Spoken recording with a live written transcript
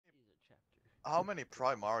How many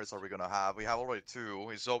Primaris are we gonna have? We have already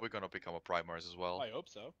 2. Is Zoe gonna become a Primaris as well? I hope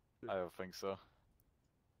so. I don't think so.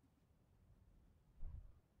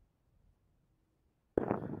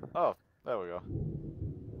 Oh, there we go.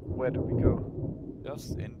 Where do we go?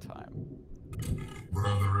 Just in time.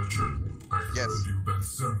 Brother Richard, I heard Yes. you've been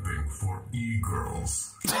simping for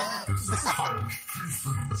e-girls. This is highly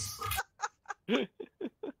treasonous.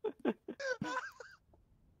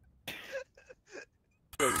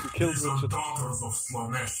 You killed These are Richard. daughters of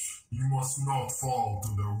Slanesh. You must not fall to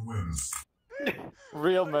their whims.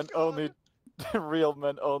 Real men only. Real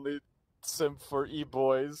men only simp for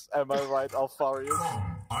e-boys. Am I right, Alfarius?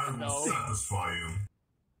 Come, I will No. satisfy you.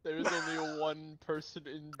 There is only one person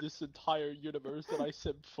in this entire universe that I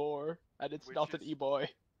simp for, and it's Which not an is- e-boy.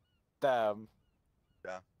 Damn.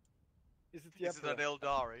 Is it the Is it an Emperor?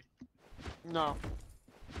 Eldari? No,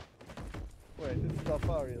 Wait, it's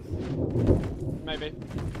Alfarius. maybe.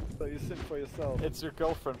 So you sit for yourself. It's your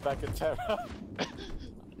girlfriend back in Terra.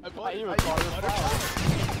 I bought even I bought even her bought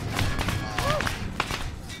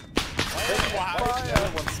her Why is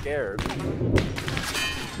everyone scared?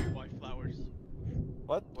 flowers. We buy flowers.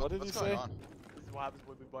 What did What's you going say? on? This is what happens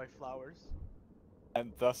when we buy flowers.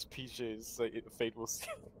 And thus PJ's fate will seal.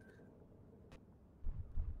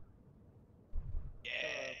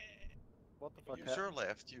 What the fuck User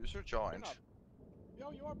left, user joined. Shut up.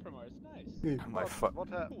 Yo, you are Primaris, nice. My What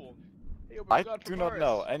happened? Cool. Hey, oh I my God, do not Primaris.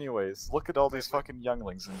 know. Anyways, look at all these fucking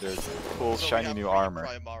younglings in their cool, So we shiny have new 3 armor.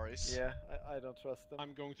 Primaris. Yeah, I don't trust them.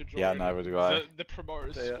 I'm going to join Yeah, neither do I. the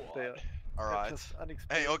Primaris They are- squad. they are- Alright. Just Hey,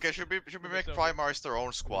 unexperienced. okay, should we make So- Primaris their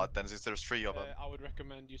own squad then, since there's 3 of them? I would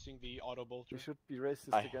recommend using the auto bolter. We should be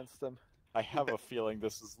racist I- against them. I have a feeling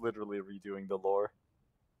this is literally redoing the lore.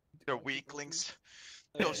 They're weaklings.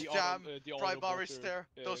 Uh, Those the jam the auto Primaris bolter, there,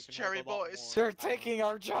 those can cherry have a lot boys. more They're taking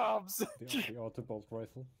our jobs! The auto-bolt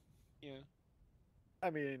rifle. Yeah, I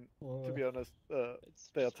mean, Well, to be honest, it's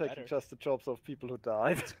they are just taking better. just the jobs of people who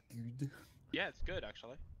died. good. Yeah, it's good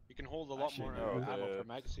actually. You can hold a lot Actually, more no, ammo the- per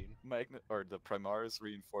magazine. The Primaris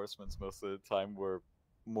reinforcements most of the time were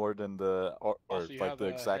more than the or Also, you like have the a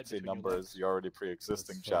exact head same between your number legs. as the already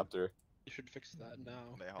pre-existing That's fine. chapter. You should fix that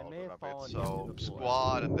now. They hold may them have a bit. fallen So, into the floor.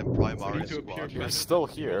 squad and then We Primaris need to appear squad. You're better still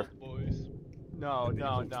than here. old boys. No,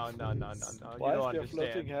 no, no, no, no, no, no. Why You is don't there a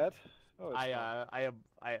floating understand. head? Oh, it's fine.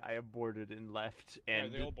 I aborted and left, Yeah,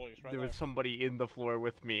 and the old boys right there there. was somebody in the floor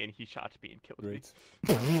with me, and he shot me and killed me.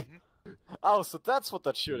 Great. Oh, so that's what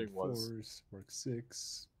that shooting was. 4s, work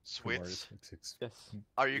 6. Switz, Primaris, work 6. Yes.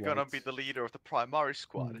 are you gonna Right. be the leader of the Primaris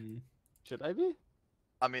squad? Mm, Should I be?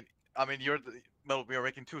 I mean, you're the. Well, we are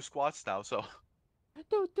making 2 squads now, so.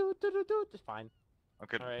 Do. It's fine.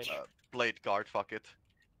 Okay, Alright. Blade Guard, fuck it.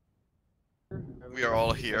 We are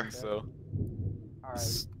all here. So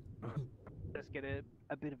Alright, let's get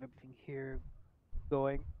a bit of everything here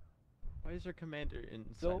going. Why is your commander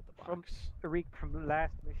inside So, the from box? Arik, from the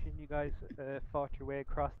last mission, you guys fought your way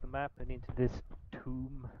across the map and into this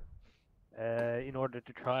tomb in order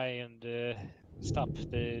to try and stop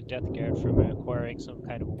the Death Guard from acquiring some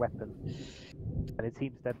kind of weapon. And it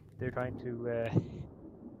seems that they're trying to,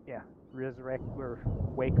 resurrect or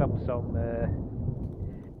wake up some,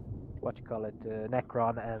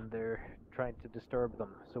 Necron, and they're trying to disturb them.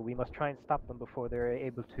 So we must try and stop them before they're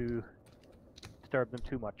able to disturb them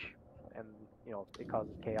too much. And, it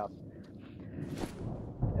causes chaos.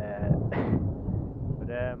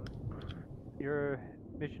 Your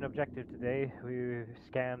mission objective today, we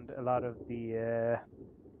scanned a lot of the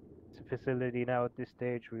facility now at this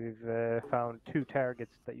stage. We've found 2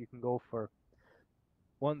 targets that you can go for.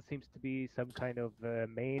 One seems to be some kind of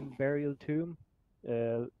main burial tomb,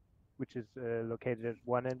 which is located at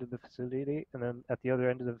one end of the facility, and then at the other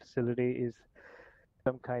end of the facility is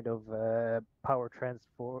some kind of power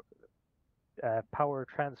transfer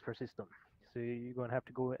system. So you're going to have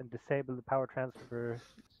to go and disable the power transfer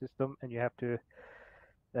system, and you have to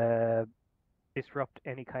disrupt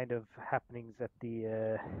any kind of happenings at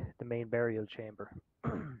the main burial chamber.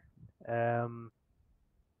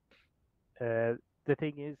 The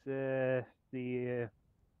thing is, the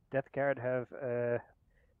Death Guard have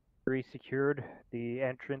re-secured the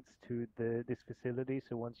entrance to this facility.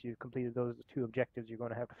 So once you've completed those 2 objectives, you're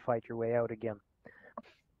going to have to fight your way out again.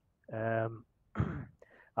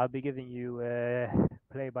 I'll be giving you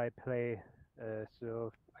play-by-play,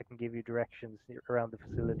 so I can give you directions around the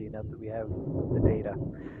facility now that we have the data.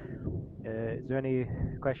 Is there any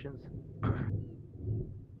questions?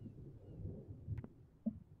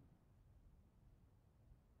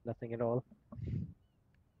 Nothing at all?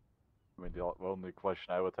 I mean, the only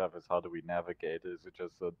question I would have is how do we navigate? Is it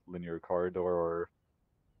just a linear corridor, or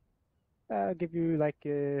I'll give you like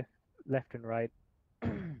left and right.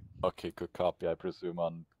 Okay, good copy. I presume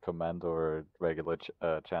on command or regular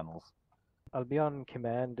channels. I'll be on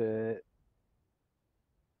command,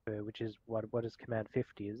 which is what is command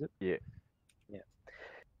 50, is it? Yeah. Yeah.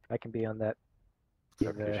 I can be on that. Give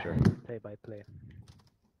Okay, sure. play-by-play.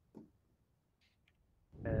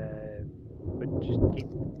 But just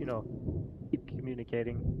keep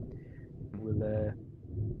communicating. We'll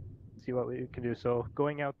see what we can do. So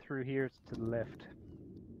going out through here to the left.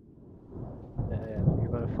 You're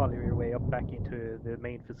going to follow your way up back into the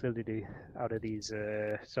main facility out of these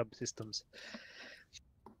subsystems.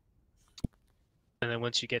 And then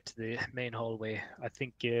once you get to the main hallway, I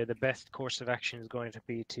think the best course of action is going to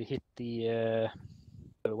be to hit the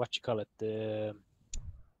the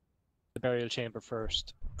burial chamber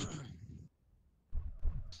first.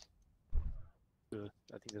 So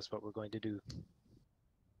I think that's what we're going to do.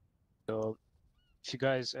 So if you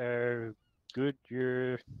guys are good,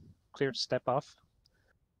 you're clear to step off.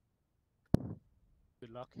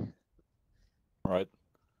 Good luck. Alright.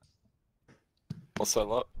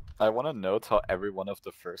 Also, I want to note how every one of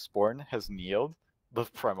the firstborn has kneeled. The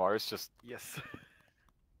Primaris just... Yes.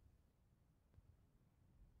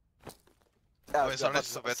 I mean, Sonage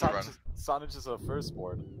is a veteran. Sonage is a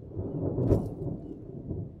firstborn.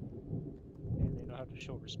 And they know how to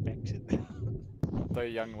show respect. The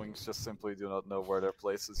younglings just simply do not know where their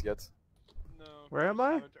place is yet. No. Where am we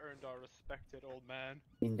I? haven't earned our respected old man.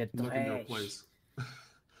 In the Not in your trash. place.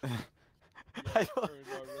 I Earned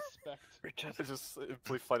our respect. I just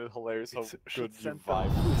simply find it hilarious how It's- good should you send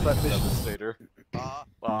vibe them. with that Devastator.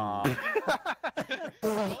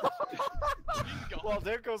 Well,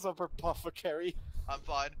 there goes our apothecary. I'm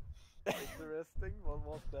fine. Interesting. What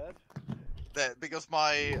was that? That because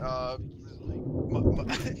my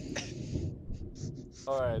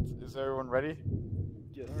Alright, is everyone ready?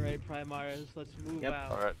 Yes. Alright, Primaris, let's move Yep.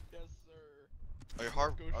 out. Alright. Yes, sir. are you Go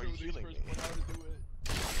are show you these healing me? firstborn how to do it.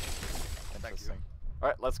 Thank you. Interesting.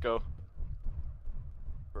 Alright, let's go.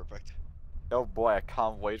 Perfect. Oh boy, I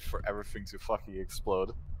can't wait for everything to fucking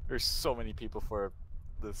explode. There's so many people for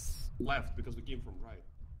this Left, because we came from right.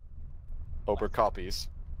 Ober copies.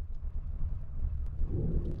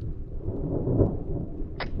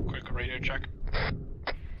 Quick radio check.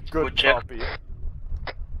 Good check. copy.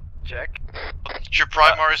 Check. Should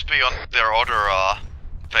Primaris be on their other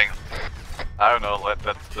thing? I don't know, let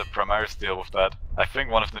the Primaris deal with that. I think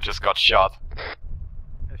one of them just got shot.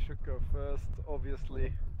 I should go first,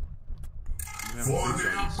 obviously. For the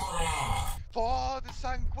Emperor! For the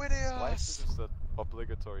Sanguinius! Why is this an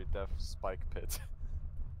obligatory death spike pit?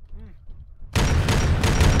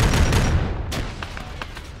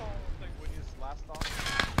 Last off.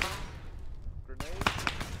 Grenade.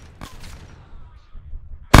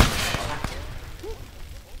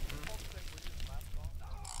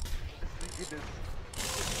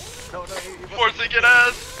 No, he Forcing it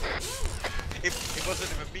as! It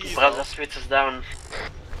wasn't even me. Brother switches down.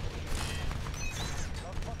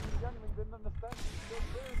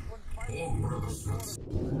 All brothers.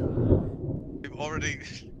 We've already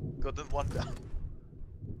gotten one down.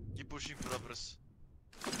 Keep pushing, brothers.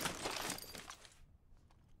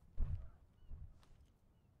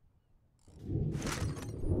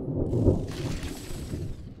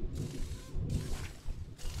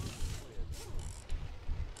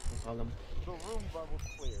 Column. The room was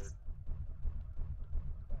cleared.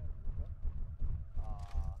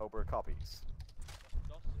 Ober copies.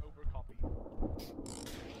 Just overcopy.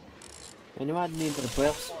 Anyone need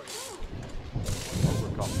repairs?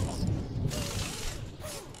 Ober copies.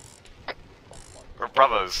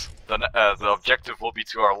 Brothers, the objective will be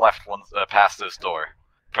to our left once past this door.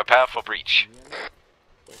 Prepare for breach.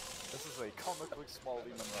 This is a comically small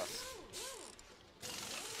demon rust.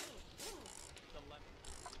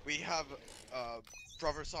 We have,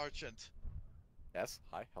 Brother Sergeant. Yes,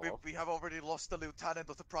 hi, hello. We have already lost the lieutenant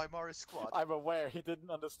of the Primaris squad. I'm aware he didn't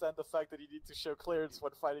understand the fact that he needs to show clearance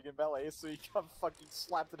when fighting in melee, so he got fucking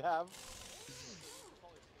slapped in half.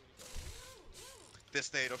 The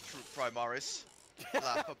state of true Primaris.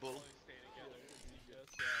 Laughable.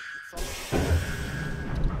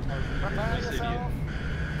 Prepare yourself!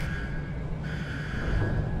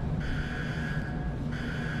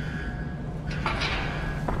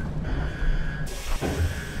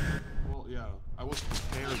 Well, yeah, I was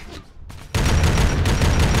prepared.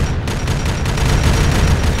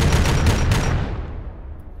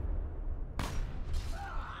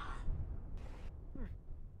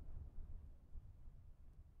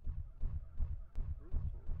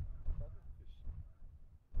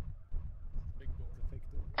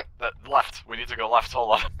 Left. We need to go left.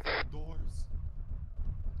 Hold on. Doors.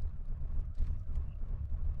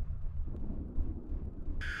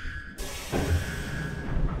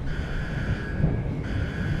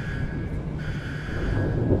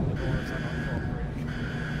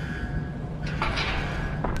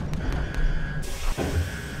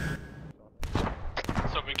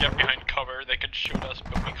 get behind cover, they can shoot us,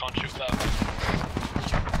 but we can't shoot them.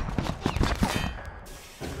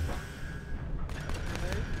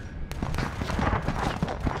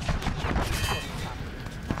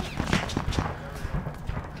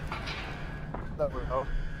 Never know.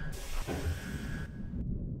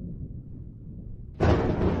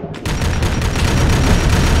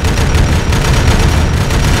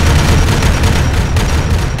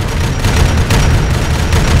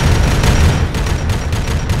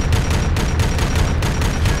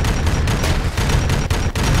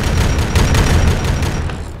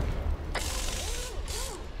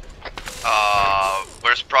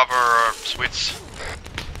 Where's proper Sweets?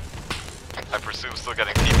 I presume still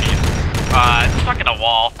getting TP'd. It's stuck in a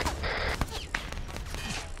wall.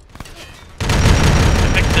 I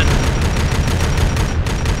fixed it.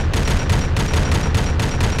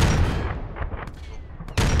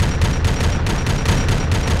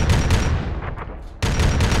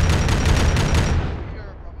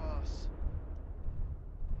 Here from us.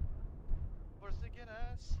 Where's the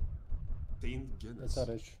Guinness? Thank goodness. That's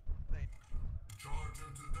our age. Charge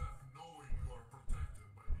into death knowing you are protected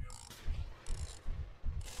by the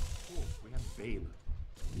Cool, we have Bane.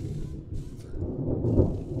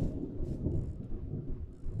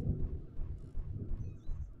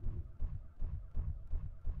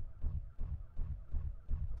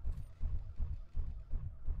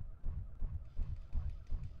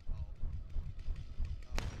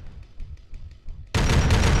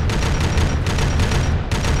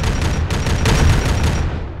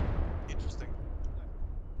 Interesting.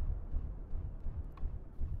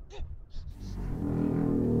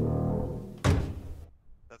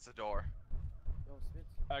 That's the door.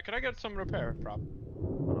 Can I get some repair prop?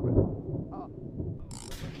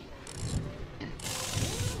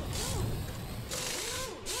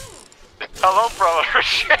 Hello, brother.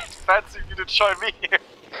 Shit, fancy you to join me here.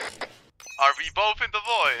 Are we both in the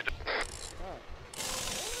void?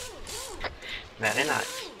 Very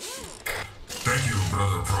nice. Thank you,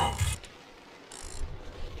 brother Prop.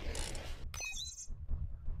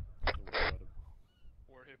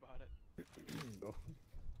 Worry about it. No.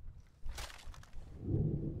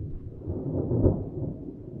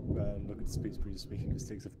 Man, look at Space Breeze making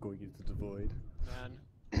mistakes of going into the void. Man,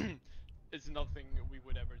 it's nothing we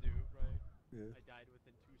would ever do, right? Yeah. I died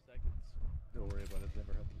within 2 seconds. Don't worry about it,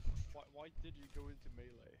 never happened. Why did you go into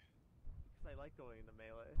melee? Because I like going into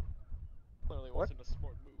melee. Clearly What? wasn't a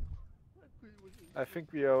smart move. I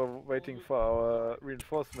think we are waiting for our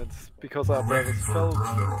reinforcements because our We're waiting brothers for fell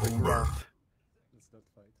brother to the Homer. ground. Let's not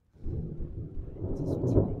fight.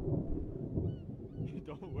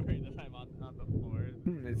 Don't worry that I'm on the floor.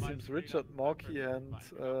 It My seems screen Richard, up- Marky, my and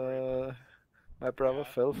recovery. my brother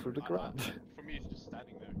Yeah, fell through the I'm ground. not- For me, it's just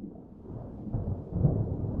standing there.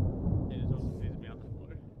 It is also sees me on the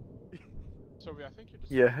floor. So I think you're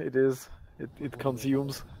just. Yeah, it is. It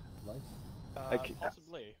consumes. I ca-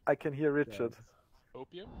 Possibly. I can hear Richard.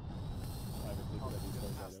 Opium?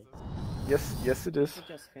 Yes, it is.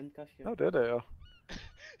 Just handcuff you. Oh, there they are.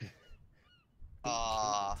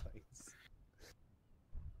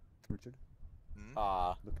 Richard?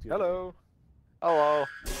 Ah. Hello. Hello,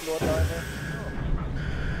 Lord Diner.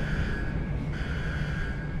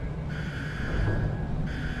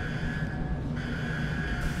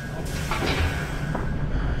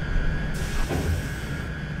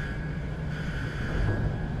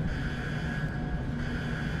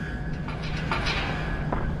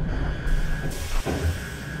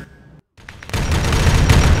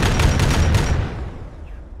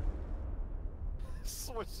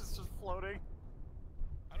 Switch is just floating.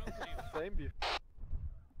 I don't see it. Same view.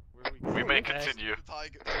 We may continue.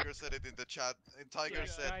 Tiger said it in the chat. And Tiger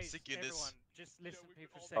said guys, sickiness. everyone, just listen we to me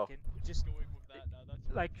for a can all second. Just Going with that now.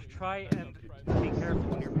 That's like okay. try That's and not be careful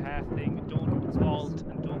when you're pathing. Don't vault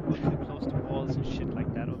and don't go too close to walls and shit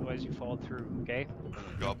like that. Otherwise you fall through. Okay?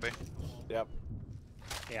 Copy. Yep.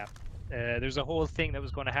 Yeah. There's a whole thing that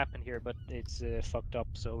was going to happen here, but it's fucked up.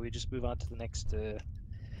 So we just move on to the next.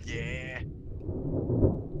 Yeah.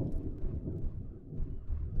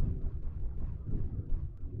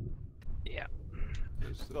 Yeah.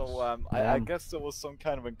 So I guess there was some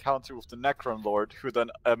kind of encounter with the Necron Lord, who then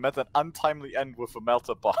met an untimely end with a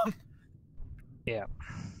melter bomb. Yeah.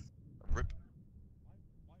 Rip.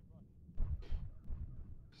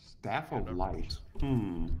 Staff of Light.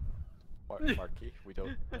 Marky, we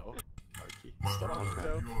don't know. Marky, My stop.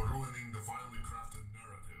 brother, you are ruining the finely crafted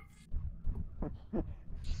narrative.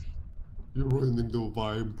 You're ruining the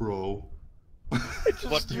vibe, bro. I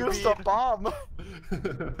just used a bomb!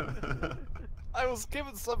 I was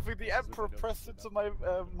given something, the Emperor pressed it to my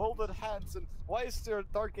molded hands, and why is there a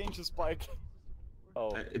Dark Angel spike?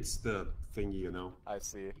 Oh, It's the thingy, you know. I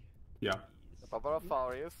see. Yeah.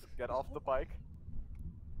 Farius, get off the bike.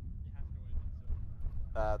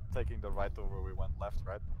 Taking the right over, we went left,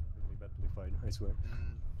 right? Mentally fine, I swear.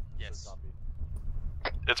 Yes.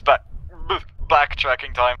 It's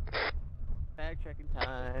backtracking time. Backtracking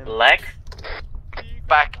time. Leg?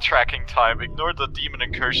 Backtracking time. Ignore the demon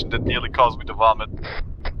incursion that nearly caused me to vomit.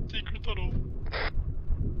 Secret tunnel.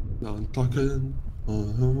 Nantucket.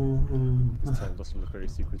 This town doesn't look very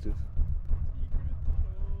secretive.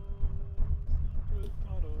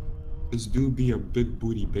 This do be a big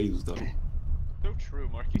booty base, though. So true,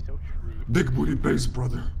 Marky, so true. Big booty base,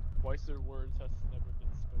 brother. Wiser words has never been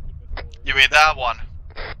spoken before. You mean that one?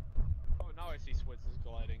 Oh, now I see Switz is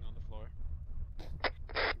gliding on the floor.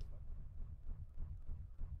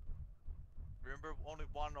 Remember, only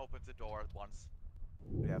one opens the door at once.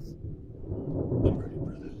 Yes. I'm ready,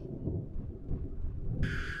 brother.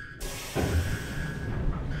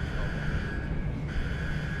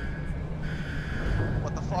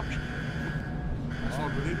 What the fuck? That's all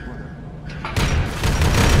we need, brother.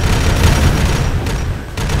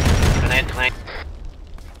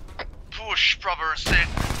 Push, brother, sit.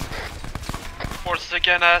 Force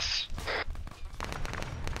again, ass.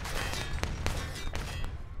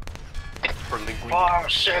 Far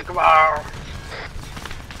Sigmar!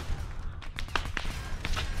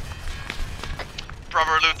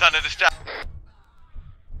 Brother, Lieutenant is down.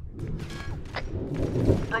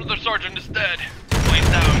 Brother Sergeant is dead. Please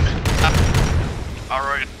down.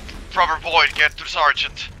 Alright. Brother Boyd, get to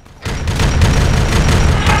Sergeant.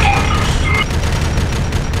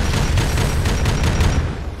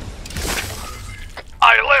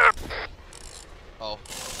 I live! Oh.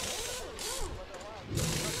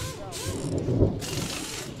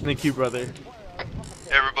 Thank you, brother.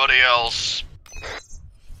 Everybody else.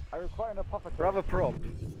 I require a puppet. Brother Prompt,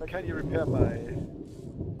 can you repair my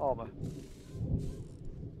armor?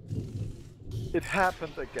 It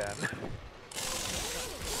happened again.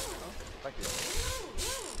 Thank you.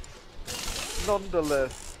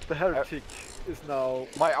 Nonetheless, the heretic is now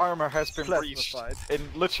My armor has been breached plasmified. in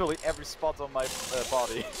literally every spot on my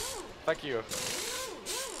body. Thank you.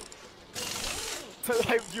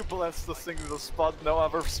 You blessed the single spot, no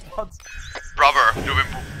other spots. Brother, do we...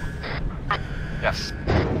 Yes.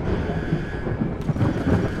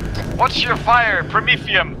 Watch your fire,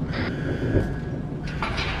 Prometheum!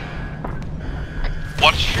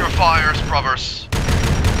 Watch your fires, brothers.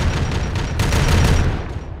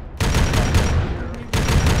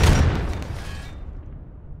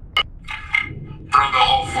 Turn the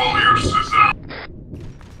whole foliage system.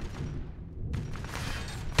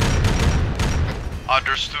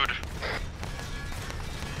 Understood.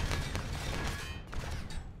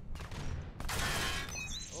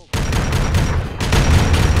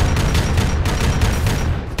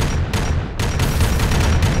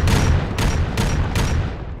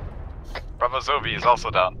 Bravo Zovi is also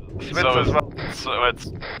down. So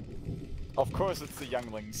it's... Of course it's the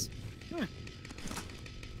younglings.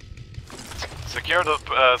 Secure the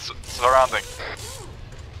surrounding.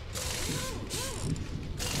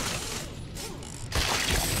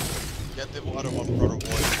 Get the water one, brother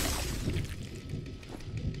boy.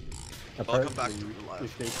 Welcome back to Apparently, the lab.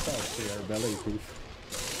 if they start, they are melee proof.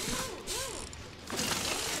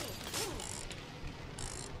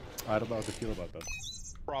 I don't know how to feel about that.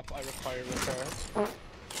 Prop, I require repair. Of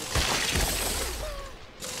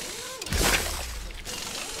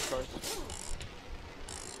course.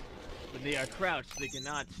 When they are crouched, they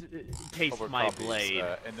cannot taste Over my copies, blade.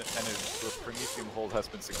 and the Prometheum hold has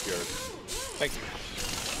been secured. Thank you.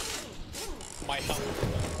 My health is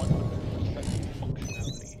at 100%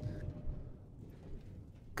 functionality.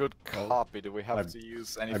 Good copy. Do we have I've- to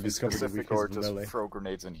use I've anything discovered the specific weakness or of just melee. throw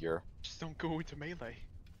grenades in here? Just don't go into melee.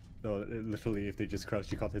 No, literally, if they just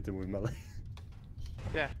crouch, you can't hit them with melee.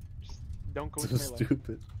 Yeah, just don't go So into melee.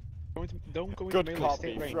 stupid. Don't go Good into melee, stay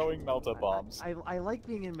copy. range. Throwing melter bombs. I like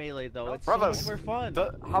being in melee though. It's Brothers, so much more fun.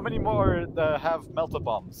 How many more have melter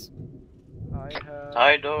bombs? I have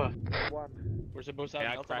I do. one. We're supposed to have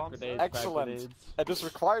Yeah, melter crack bombs? grenades, Excellent. It is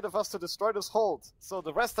required of us to destroy this hold. So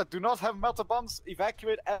the rest that do not have melter bombs,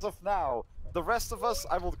 evacuate as of now. The rest of us,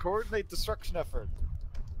 I will coordinate destruction effort.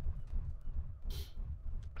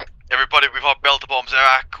 Everybody without belt bombs,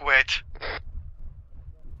 evacuate.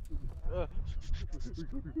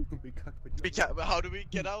 How do we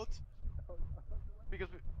get out? Because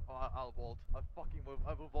we... Oh, I'll vault.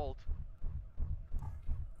 I will vault.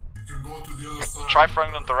 You can go to the other side. Try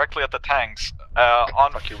throwing them directly at the tanks.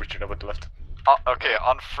 On... Fuck you, Richard, over the left. okay,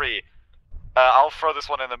 on 3. I'll throw this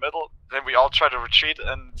one in the middle, then we all try to retreat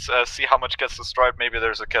and see how much gets destroyed. Maybe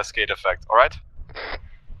there's a cascade effect, alright?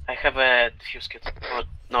 I have a defuse kit. Oh,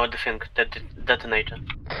 no, the thing, the detonator.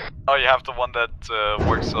 Oh, you have the one that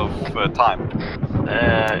works off time.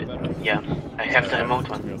 Yeah. I have the remote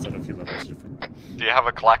one. Do you have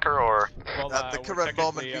a clacker or? Well, At the current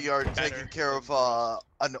moment, we are taking care of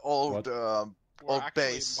an old old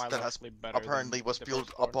base that has apparently was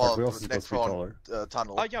built above Necron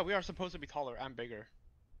tunnel. Oh yeah, we are supposed to be taller and bigger.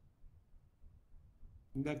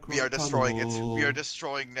 We are destroying it. We are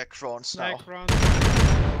destroying Necrons now.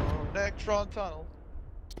 Necron tunnel.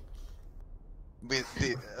 With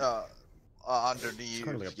the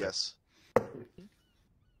underneath, yes.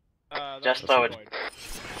 Just throw it.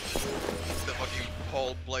 The fucking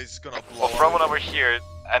whole place is gonna blow. Well, throw one over here,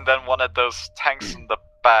 and then one of those tanks in the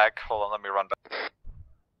back. Hold on, let me run back.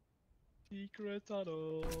 Secret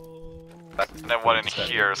tunnel. And then one in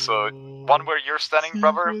here. So one where you're standing,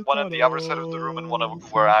 brother. One on the other side of the room, and one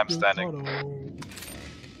where I'm standing.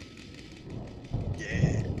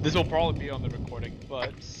 This will probably be on the recording,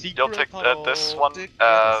 but secret You'll take this one.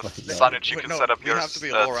 Signage, you can set up yours to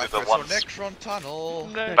the ones Necron tunnel.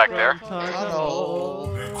 back there.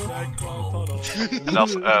 Tunnel. And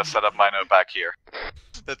I'll set up mine back here.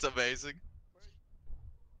 That's amazing.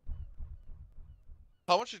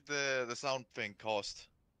 How much did the sound thing cost?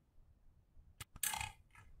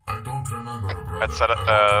 I don't remember, brother. Let's set up,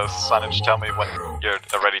 Signage, tell me when you're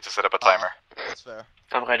ready to set up a timer. That's fair.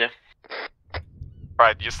 I'm ready.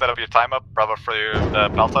 Right, you set up your timer, brother, for your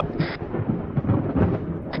Malta.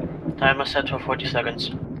 Timer set for 40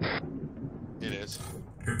 seconds. It is.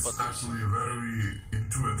 It's actually very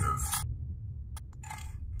intuitive.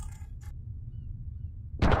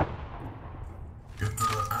 It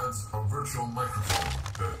adds a virtual microphone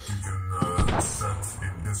that you can set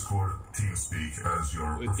in Discord TeamSpeak as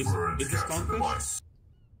your preferred capture device.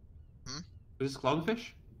 Is this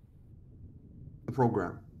Clownfish? The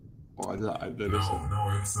program. Oh, no,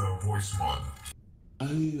 it's a voice mod.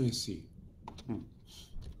 I see.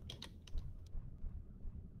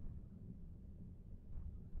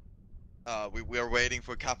 We are waiting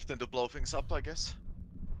for Captain to blow things up, I guess.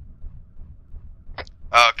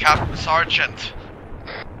 Captain Sergeant.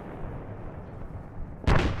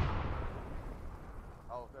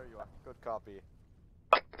 Oh, there you are. Good copy.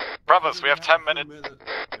 Brothers, we have 10 minutes.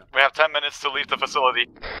 We have 10 minutes to leave the facility.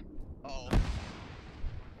 Oh.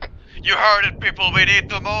 You heard it, people. We need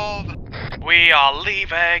to move. We are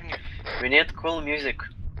leaving. We need cool music.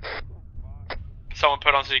 Someone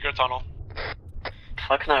put on secret tunnel.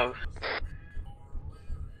 Fuck no.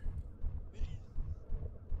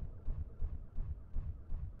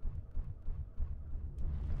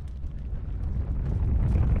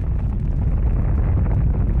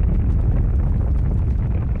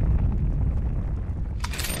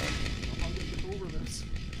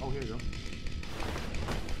 Oh, here you go.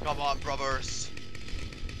 Come on, brothers.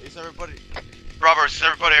 Is everybody... Brothers, is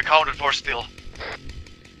everybody accounted for still?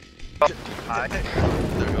 Hi.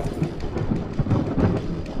 There we go.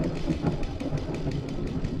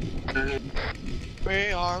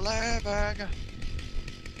 We are living.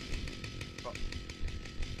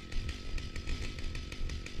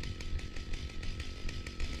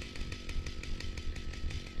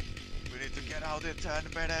 We need to get out in 10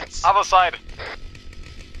 minutes. Other side.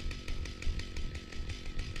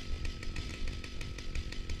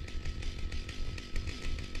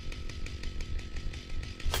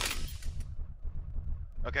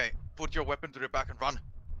 Okay, put your weapon to the back and run.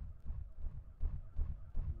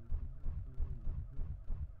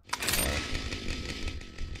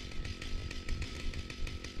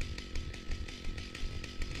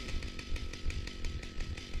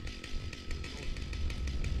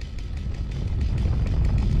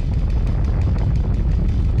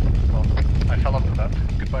 Well, I fell off the map.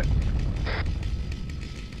 Goodbye.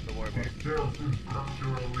 Don't worry about it. Still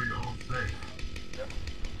structurally unsafe.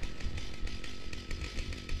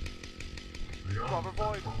 Proper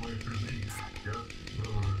void.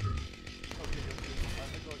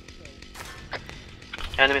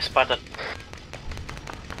 Enemy spotted.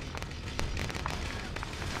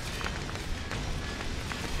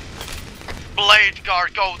 Blade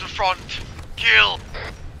guard, go to front. Kill.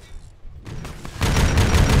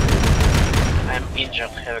 I'm injured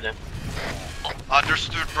heavily.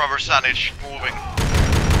 Understood, brother Sanich. Moving.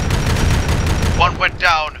 One went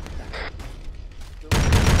down.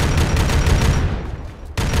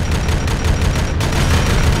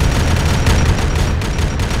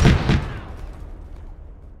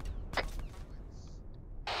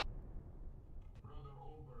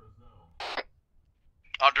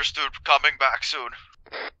 Understood, coming back soon.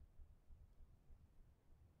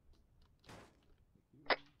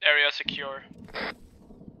 Area secure.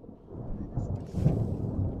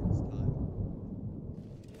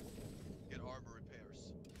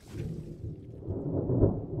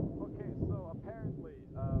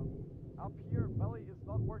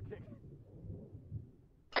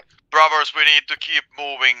 Brothers, we need to keep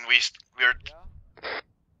moving. We're.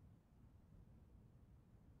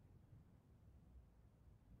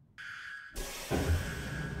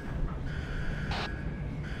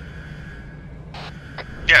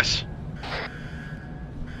 Yes.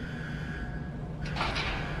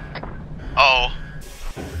 Oh.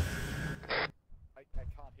 I can't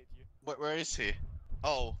hit you. Where is he?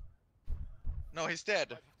 Oh. No, he's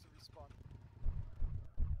dead.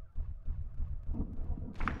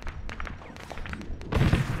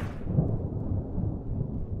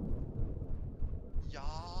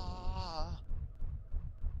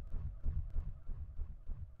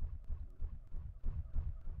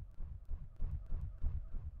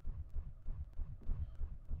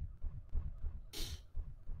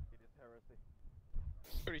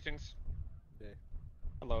 Greetings.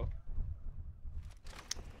 Hello.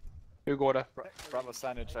 Hur går det? Bravo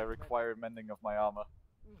Sandwich, I require mending of my armor.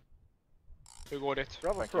 Hur går det?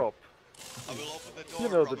 Bravo Prop. I will open the door, You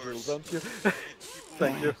know the brothers. drill, don't you?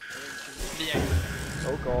 Thank you. Yeah.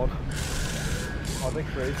 Oh god. Are they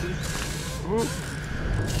crazy? Woo.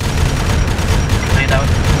 Grenade out.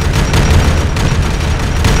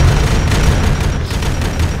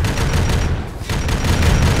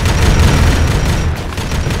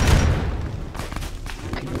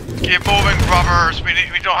 Keep moving, brothers.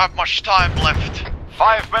 We don't have much time left.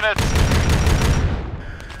 5 minutes.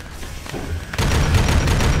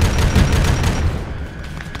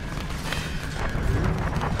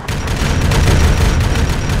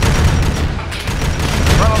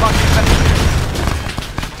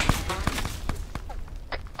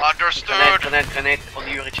 Understood. Grenade on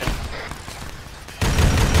you, Richard.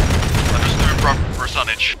 Understood,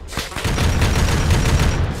 percentage.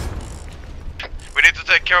 We need to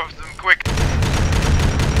take care of them quick.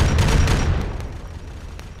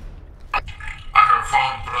 I have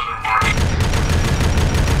found Brother Mark.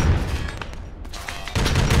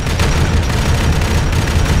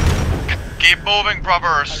 Keep moving,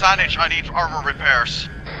 brothers. Sanich, I need armor repairs.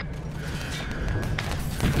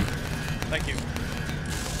 Thank you.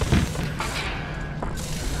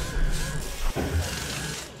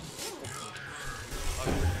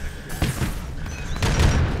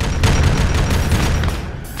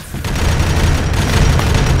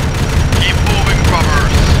 Keep moving,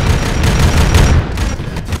 brothers.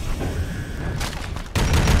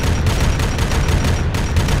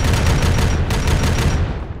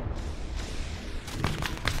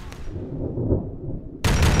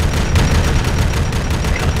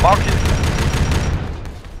 Mark it.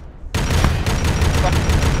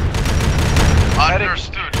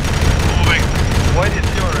 Understood. Moving. Wait, is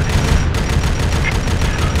he already?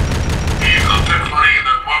 Need contact Marine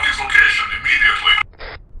at Marky's location immediately.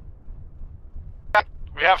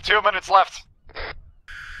 We have 2 minutes left.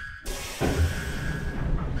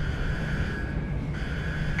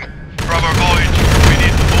 Brother Void, we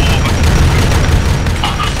need to move.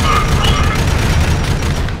 Understood, brother.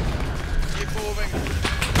 Keep moving.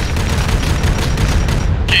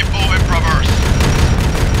 Keep moving, brothers.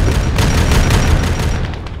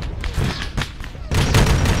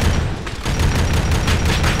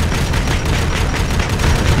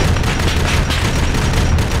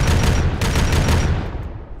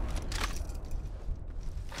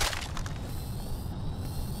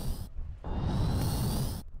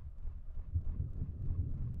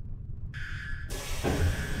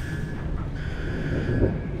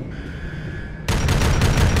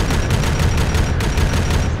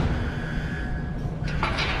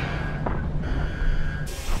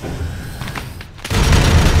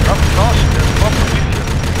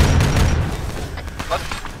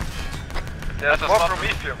 There's more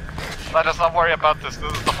Prometheum. Let us not worry about this.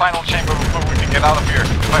 This is the final chamber before we can get out of here,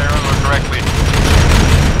 if I remember correctly.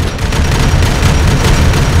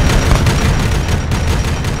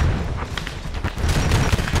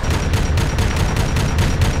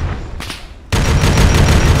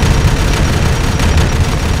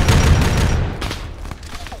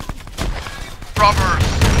 Brothers,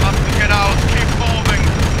 have to get out. Keep moving.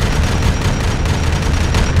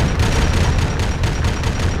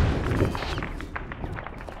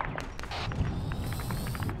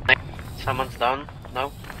 Someone's down.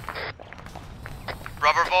 No.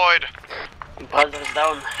 Brother Void, Brother is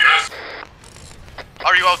down. Yes,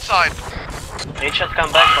 are you outside? Richard,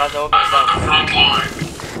 come back. Brother over is down. front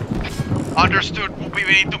line. Understood. We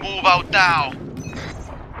need to move out now.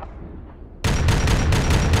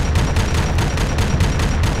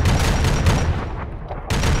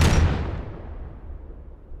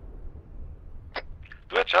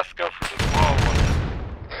 Do I just go for the small one?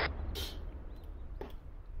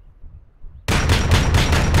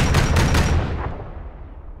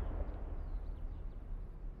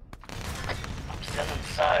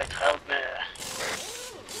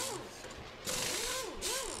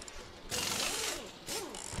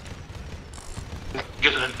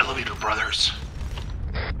 brothers.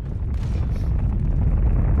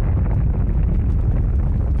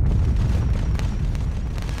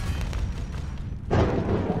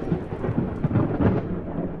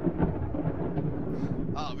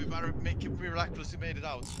 We better make it miraculously made it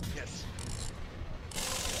out. Yes.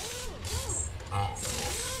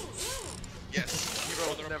 Yes,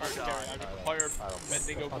 heroes never die. I require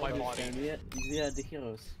mending over my body. We are the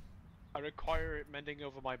heroes. I require mending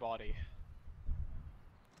over my body.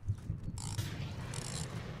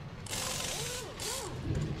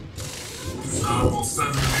 Now we'll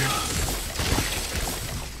send them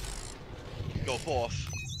Go forth.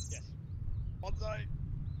 Yes. On side.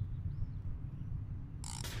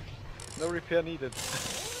 No repair needed.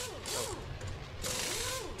 No.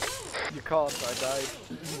 You can't, I died.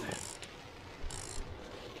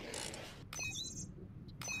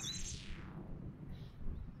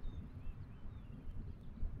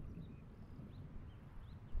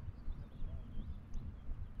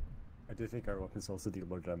 I do think our weapons also deal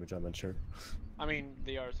more damage, I'm unsure. I mean,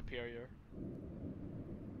 they are superior.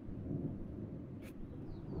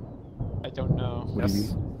 I don't know. What do you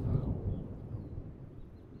mean?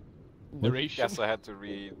 Narration? Yes, I had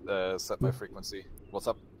to set my frequency. What's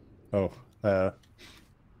up? Oh,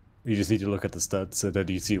 you just need to look at the stats so that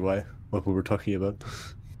you see what we were talking about.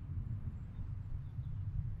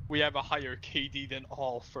 We have a higher KD than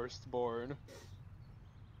all Firstborn.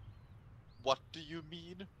 What do you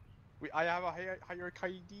mean? I have a higher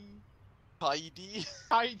KD. KD?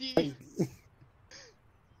 KD!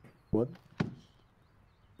 What?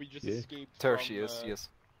 We just escaped Tertius, from, yes.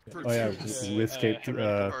 Oh yeah, we escaped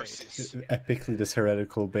epically this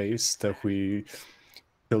heretical base that we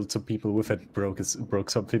killed some people with and broke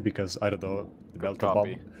something because, I don't know, the melted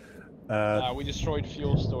bomb. We destroyed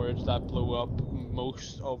fuel storage that blew up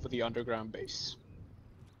most of the underground base.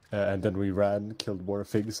 And then we ran, killed more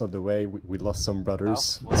things on the way. We lost some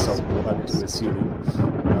brothers, some went to the ceiling.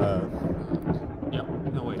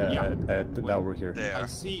 And now we're here. I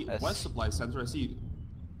see West Supply Center, I see...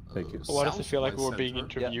 Thank you. Why does it feel like we're being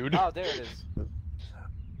interviewed? Oh, there it is.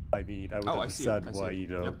 I mean, I would understand why, you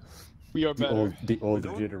know, we are better. The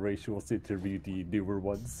older generation will interview the newer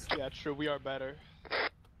ones. Yeah, true, we are better.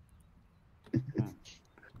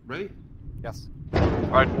 Ready? Yes.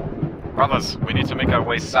 Alright, brothers, we need to make our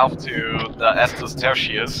way south to the Estes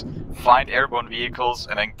Tertius, find airborne vehicles,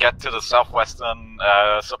 and then get to the southwestern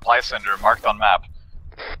supply center marked on map.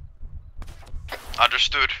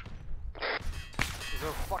 Understood.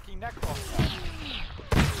 There's a fucking necklace.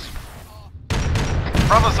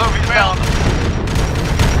 Brothers, over down!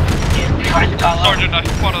 Sergeant, I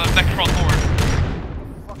spotted a Necron horde.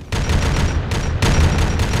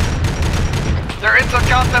 They're into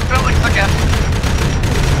goddamn buildings again!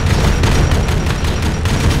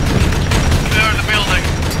 They're in the building.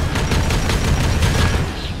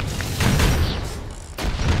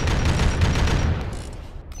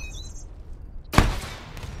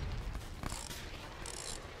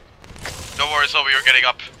 Don't worry, Zoe, you're getting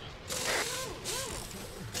up.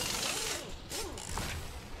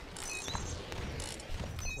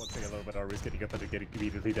 One thing I love about Army is getting up and then getting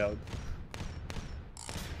immediately down.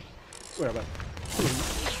 Where am I?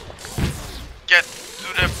 Get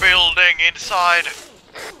to the building inside.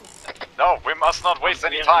 No, we must not waste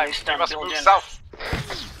any time. We must move south.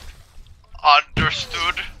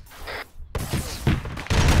 Understood.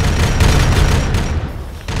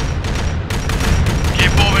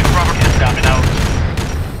 Keep moving, Robert. Down and out.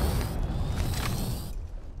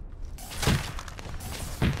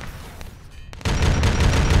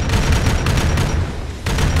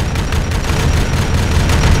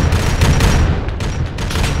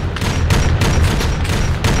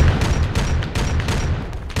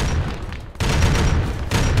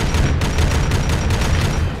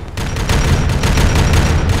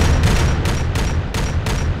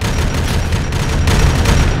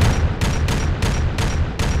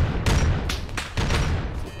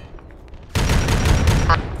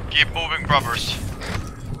 Keep moving, brothers.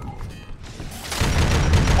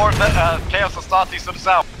 More chaos Astartes to the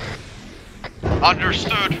south.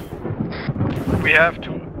 Understood. We have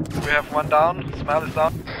one down. Smile is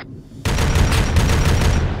down.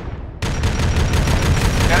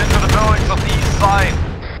 Get into the buildings on the east side.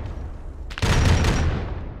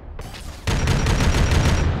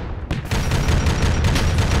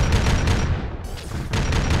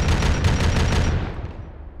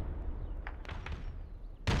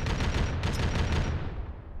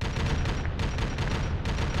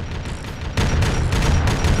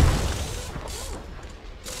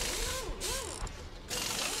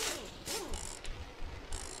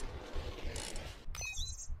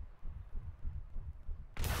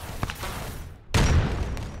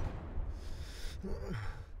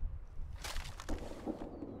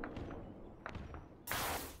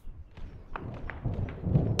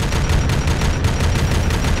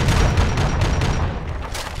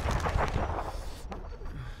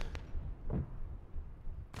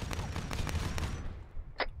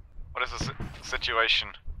 What is the situation?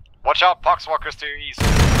 Watch out, poxwalkers to your east.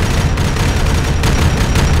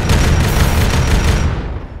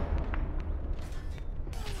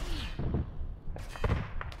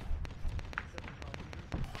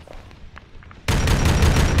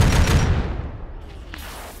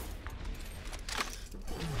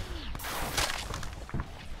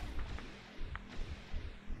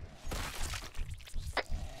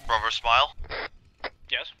 Brother, smile.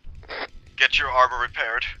 Yes? Get your armor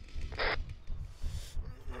repaired.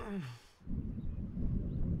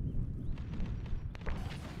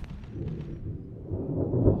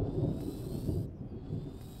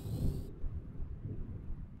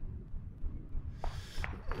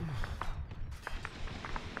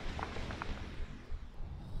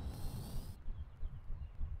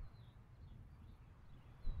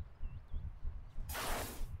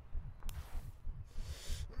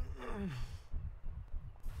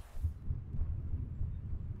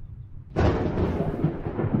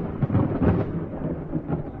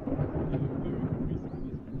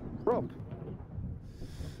 Rob.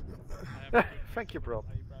 Thank you, Rob.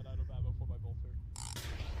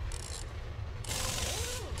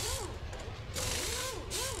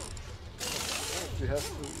 We have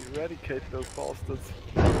to eradicate those bastards.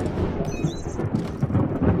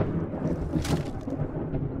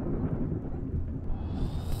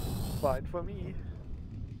 Fine for me.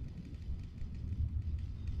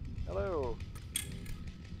 Hello.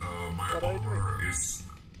 My armor is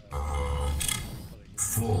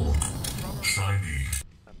full, shiny.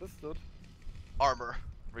 Understood. Armor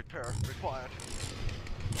repair required.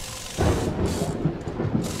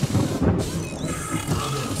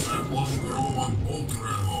 Brothers, I'm low on bolter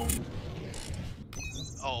ammo.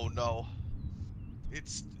 Oh no.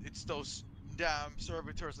 It's those damn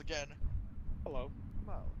servitors again. Hello.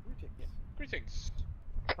 Wow, greetings. Yeah. Greetings.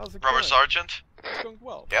 How's it Brother going? Sergeant? It's going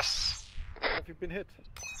well. Yes. Have you been hit?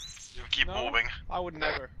 You keep No, moving. I would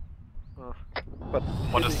never. But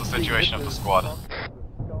What is the situation of the squad?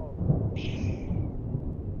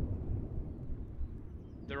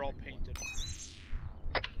 They're all painted.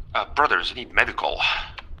 Brothers, need medical.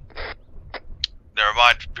 Never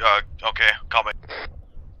mind. Okay, coming.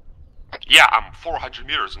 Yeah, I'm 400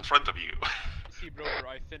 meters in front of you. See, brother,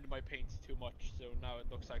 I thinned my paints too much, so now it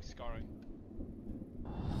looks like scarring.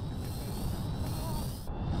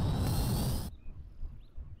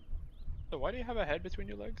 So why do you have a head between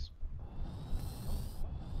your legs?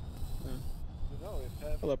 You know,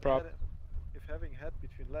 Hello, prop. if having head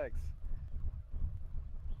between legs.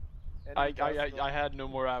 I had no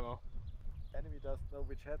more ammo. Enemy doesn't know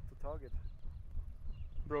which head to target.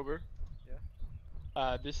 Brober.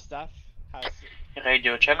 Yeah. This staff has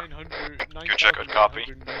Radio check.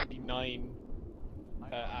 9,999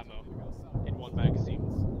 ammo in one magazine.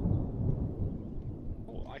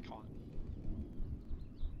 Oh, I can't.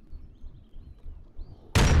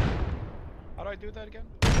 How do I do that again?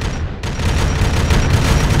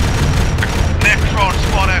 Necron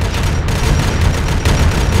spotted!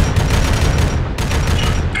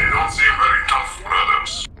 They don't seem very tough,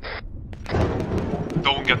 brothers.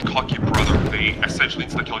 Don't get cocky, brother. They essentially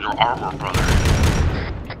need to kill your armor, brother.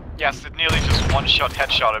 Yes, it nearly just one-shot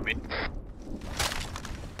headshot at me.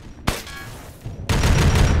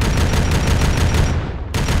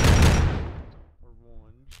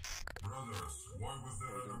 Brothers, why was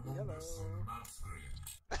there an enormous map screen?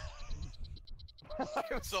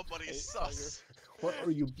 Somebody's sus. Why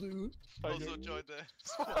are you blue? Also joined the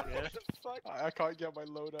squad. Yeah. I can't get my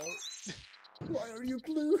load out. Why are you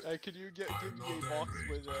blue? Can you give me a box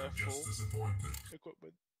with full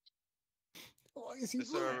equipment? Why is he The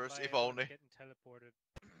servers, if only. Getting teleported.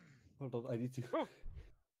 Hold on, I need to. Wait,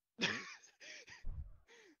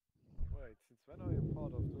 since when are you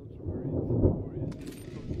part of the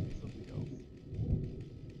Ultramarines? Something else.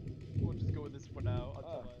 We'll just go with this for now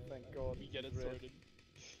until thank God. we get it Red. sorted.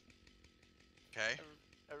 Okay.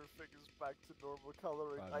 Everything is back to normal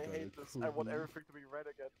coloring. I'm I gonna hate this. I want cool. everything to be red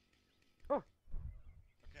again. Okay.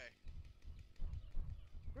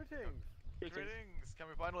 Greetings! Greetings. Can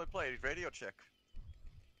we finally play radio check?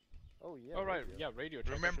 Oh yeah. Oh right, radio. yeah, radio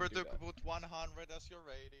check. Remember I should to do that. put 100 as your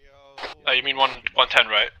radio. You mean 110,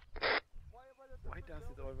 right? Why does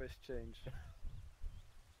it always change?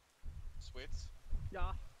 Switch.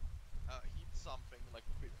 Yeah. Hit something like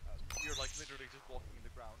you're like literally just walking in the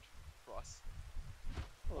ground for us.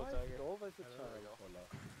 Hello, Why is Tiger. it always a child?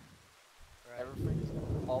 Everything is.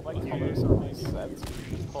 All my colors are reset.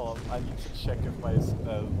 Hold on, I need to check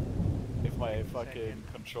if my fucking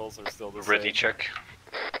controls are still the same. Ready check.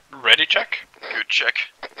 Ready check? Good check.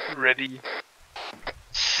 Ready.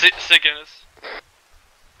 Signus.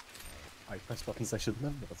 I press buttons I shouldn't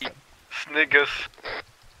have. Snickers.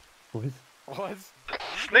 What? What?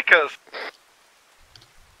 Snickers.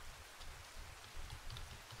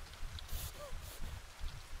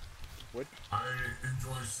 What? I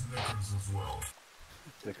enjoy Snickers as well.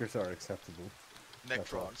 Snickers are acceptable.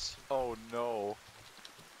 Nectrons. Oh no.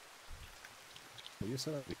 You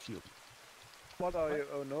said I'd be cute. What are you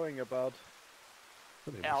knowing about?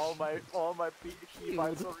 All my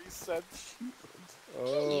keybinds are reset.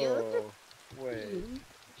 Oh, wait.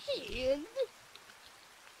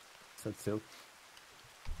 Stand still.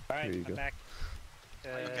 Alright, There you I'm go. back.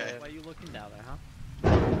 Okay. Why are you looking down there, huh?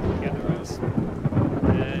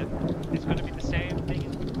 It's gonna be the same thing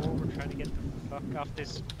as before. We're trying to get the fuck off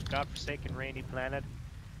this godforsaken rainy planet.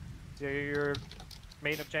 So your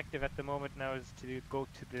main objective at the moment now is to go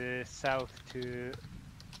to the south to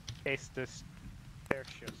Estes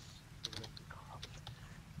Tertius.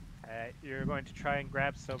 You're going to try and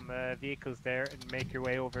grab some vehicles there and make your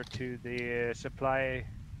way over to the supply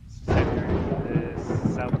center in the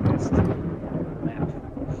southwest map.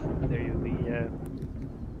 There you'll be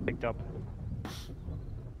picked up.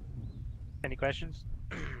 Any questions?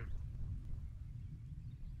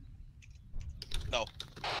 No.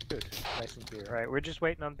 Good. Nice and clear. Alright, we're just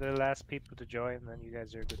waiting on the last people to join, and then you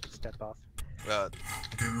guys are good to step off. Can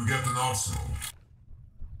we get an arsenal?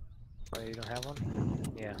 Oh, you don't have one?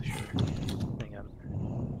 Yeah, sure. Hang on.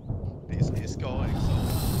 He's going, so...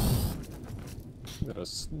 Let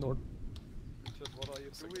us snort. What are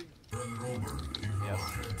you doing? Yes.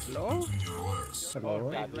 Hello? Oh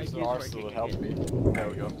god, these arsenal will help me. There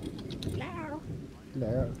we go.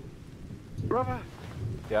 Hello. Brother!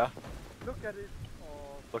 Yeah? Look at it!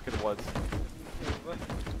 Oh, Look at what?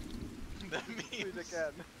 That means... do it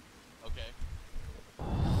again. Okay.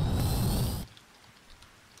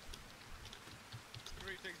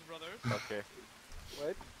 Greetings, brothers. Okay.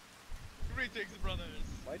 Wait, Greetings, brothers.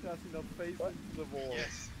 why does he not face into the wall?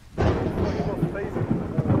 Yes. Why he not facing the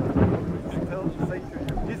wall? Say to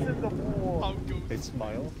him, he's in the wall! How goes They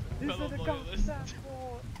smile. He's fellow in the loyalist? goddamn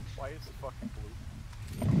wall! Why is it fucking blue?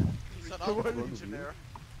 He's an armor engineer.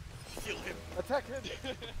 Kill him. Attack him!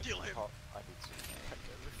 Kill him. Oh, I need to check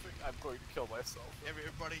everything. I'm going to kill myself.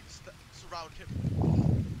 Everybody surround him.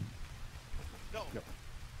 No. No.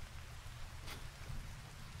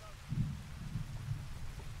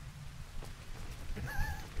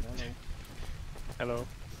 Hello.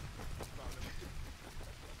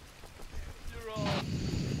 You're on. I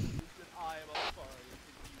am on fire.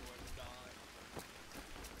 You are dying.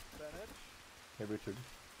 Bennett, Hey Richard.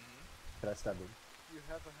 Can I stab him? you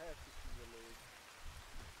have a head in your leg.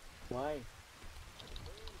 Why?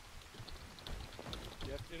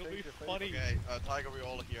 You have to It'll change be your face. funny. Okay, Tiger, we're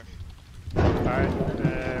all here. Alright,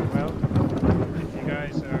 well, if you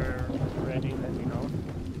guys are ready, let me know.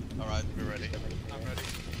 Alright, we're ready. I'm ready.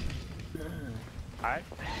 Alright,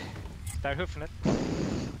 start hoofing it.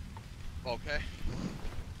 Okay.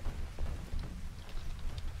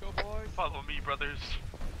 Go, boys. Follow me, brothers.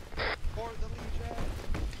 For the Legion.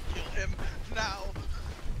 Kill him now.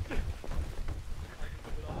 You're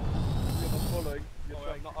not following. You're Oh,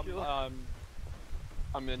 trying to kill.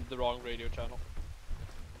 I'm in the wrong radio channel.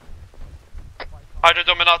 Hydro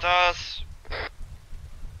Dominatus!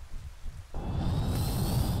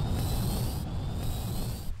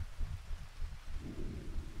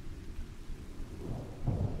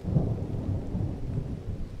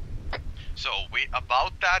 So,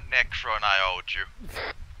 about that Nectron I owed you.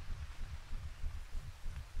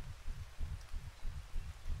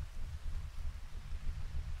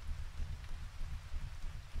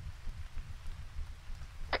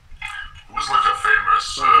 Who's like a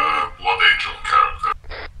famous Blood Angel character?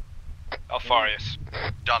 Alfarius.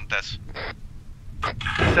 Dantes.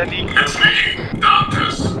 It's me,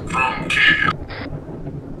 Dantes, from Cadia.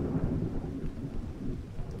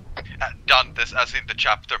 Dantes, as in the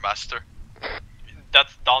chapter master.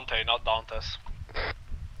 That's Dante, not Dantes.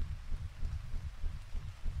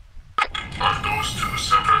 Are those two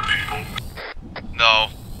separate people? No,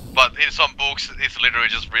 but in some books it's literally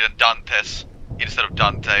just written Dantes instead of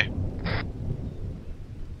Dante.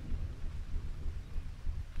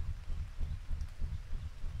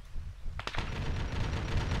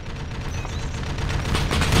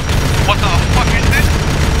 What the fuck is this?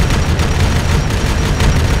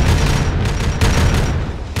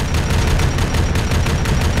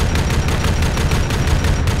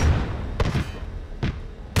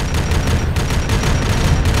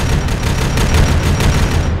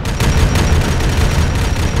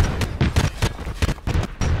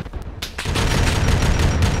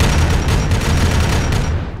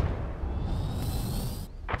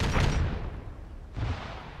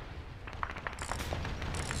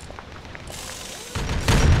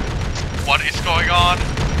 What is going on?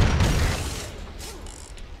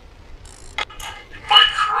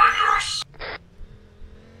 Mike Riders.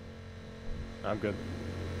 I'm good.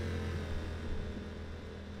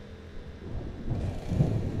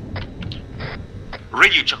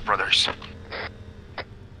 Radio check, brothers.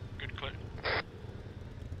 Good clear.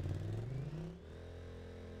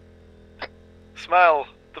 Smile,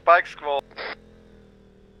 the bike squall.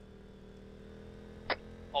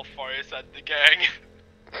 How far is that the gang?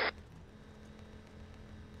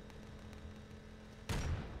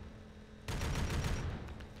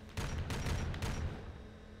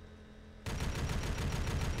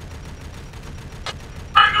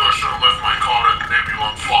 I knew I should have left my car at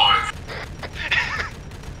Nebulon 5.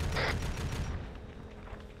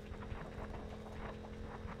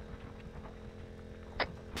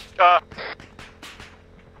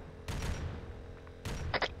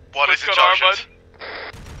 What is it, Sergeant?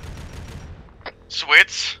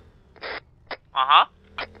 Switz? Uh-huh.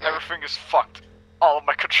 Everything is fucked. All of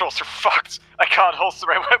my controls are fucked. I can't holster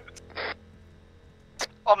my weapons.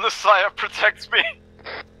 Omnissiah protects me.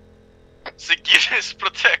 Sigiris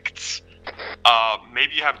protects.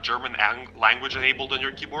 Maybe you have German language enabled on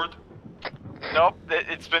your keyboard? Nope,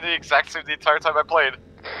 it's been the exact same the entire time I played.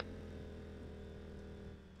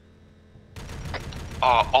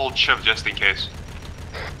 Alt shift just in case.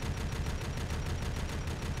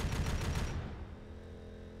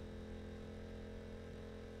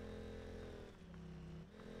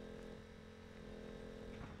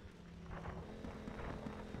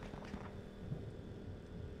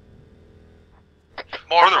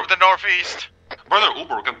 More from the northeast. Brother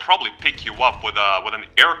Uber can probably pick you up with an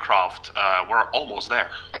aircraft. We're almost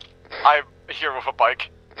there. I'm here with a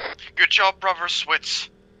bike. Good job, brother Switz.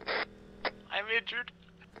 I'm injured.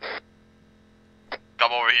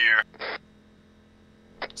 Come over here.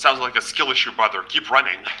 Sounds like a skill issue, brother. Keep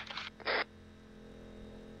running.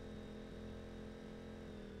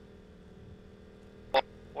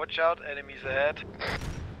 Watch out, enemies ahead.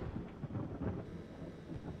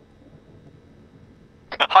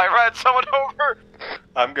 I ran someone over!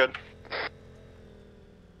 I'm good.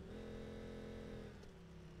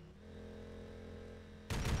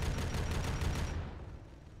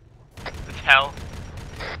 It's hell.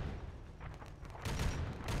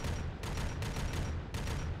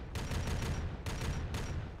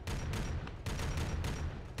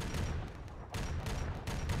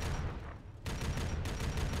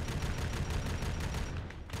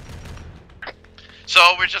 So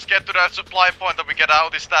we just get to that supply point and we get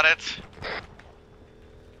out, is that it?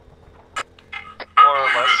 More or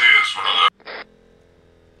less.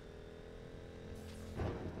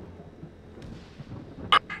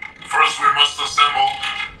 First we must assemble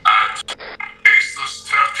at Aestus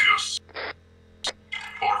Tertius.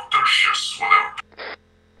 Or Tertius, whatever.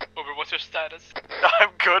 Uber, what's your status?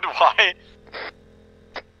 I'm good, why?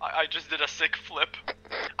 I just did a sick flip.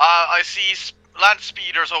 I see land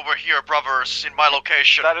speeders over here, brothers, in my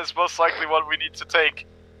location. That is most likely what we need to take.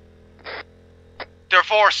 They're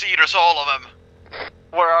 4-seaters, all of them.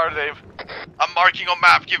 Where are they? I'm marking on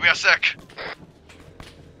map, give me a sec.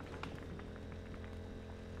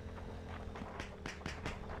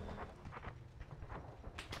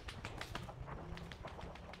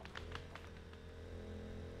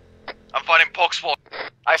 I'm finding Poxwall.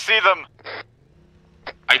 I see them.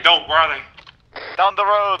 I don't, where are they? Down the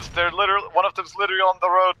roads. They're literally, one of them's literally on the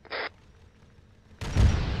road.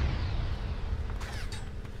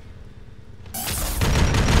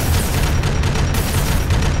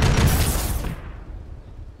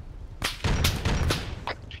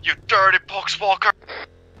 You dirty poxwalker!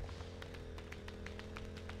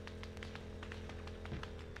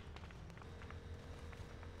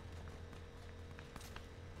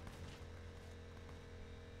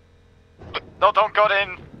 No, don't go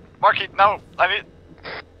in. Marky, no, I need...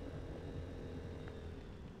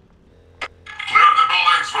 Clear the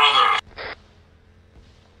buildings, brother.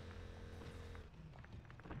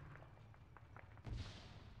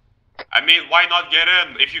 I mean, why not get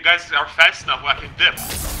in? If you guys are fast enough, I can dip.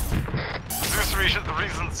 Zeus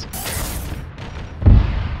reasons.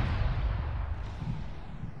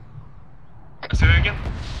 Say that again?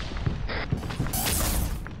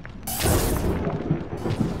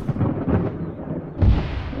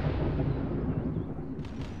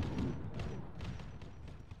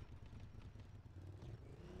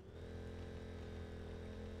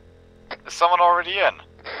 Is someone already in?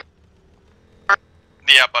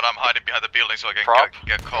 Yeah, but I'm hiding behind the building so I can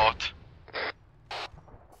get caught.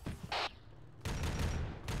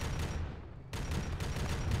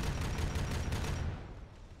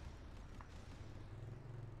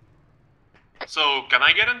 So, can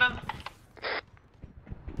I get in then?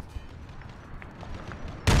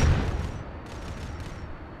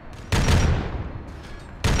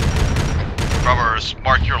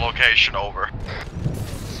 location, over.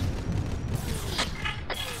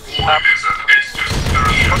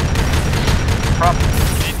 Prop,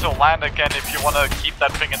 you need to land again if you want to keep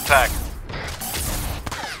that thing intact.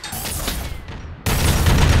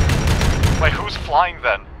 Wait, who's flying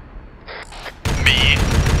then? Me.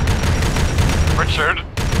 Richard,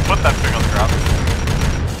 put that thing on the ground.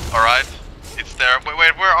 Alright, it's there.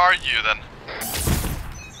 Wait, where are you then?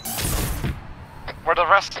 Where the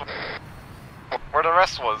rest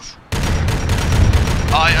was.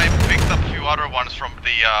 I picked up a few other ones from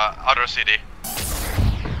the other city.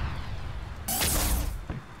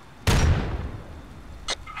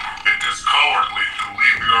 It is cowardly to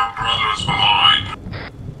leave your brothers behind.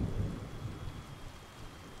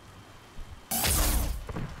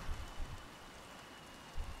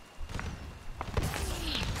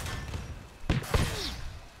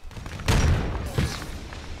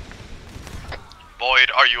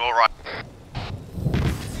 Boyd, are you alright?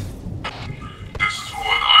 This is what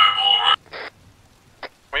I am alright.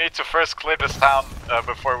 We need to first clear this town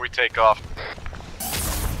before we take off.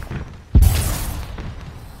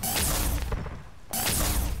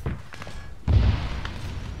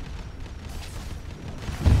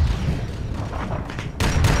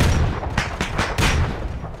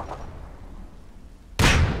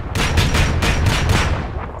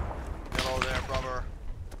 Hello there, brother.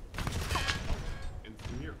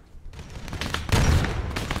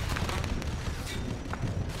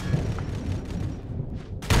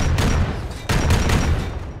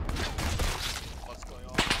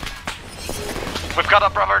 We've got a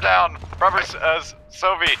brother down. Brother's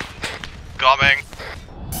Sovi. Coming.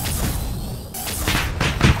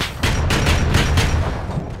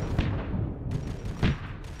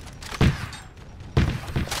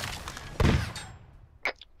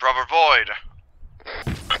 Brother Void.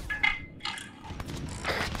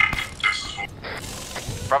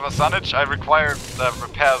 Brother Sanich, I require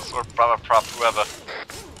repairs, or Brother Prop, whoever.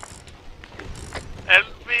 Help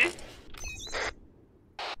me.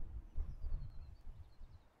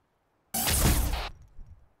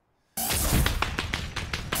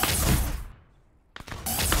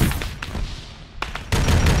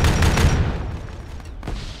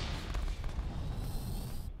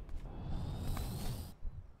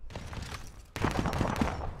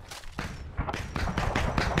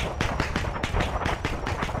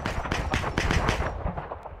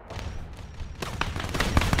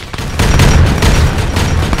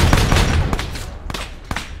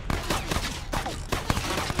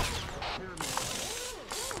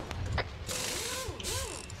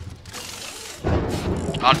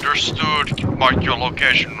 Understood. Mark your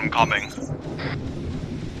location. I'm coming.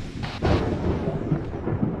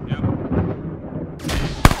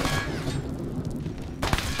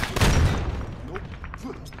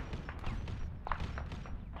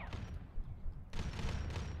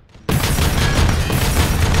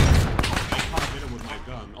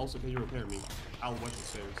 Also, can you repair me? I'll watch the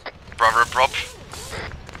stairs. Brother Prop.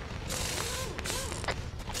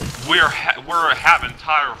 We're have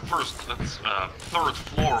entire third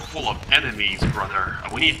floor full of enemies, brother.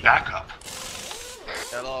 We need backup.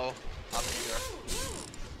 Hello, I'm here.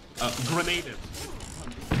 Grenaded.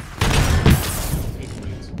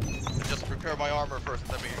 Just prepare my armor first,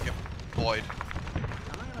 and then we can get Void.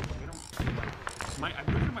 I'm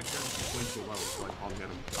pretty sure my character is going too well, so I can't get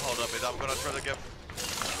him. Hold up, I'm gonna try to get.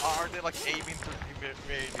 Are they like aiming to me?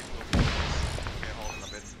 Okay, hold on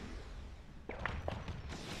a bit.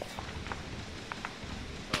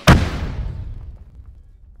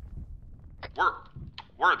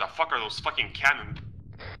 Where the fuck are those fucking cannons?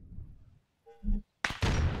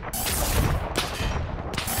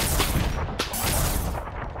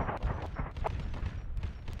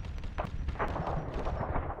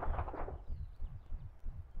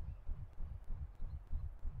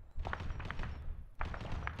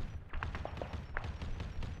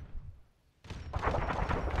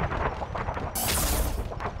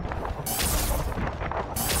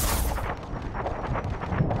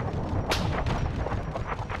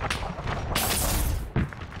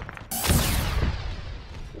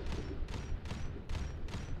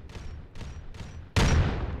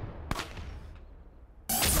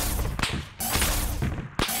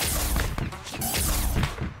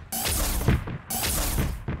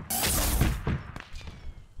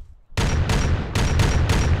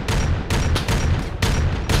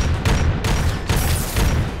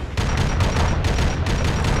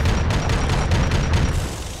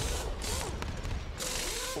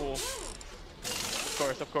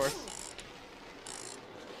 Of course.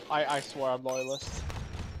 I swear I'm loyalist.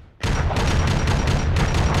 Yeah,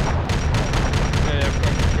 of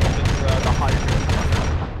course, it's the Harbinger.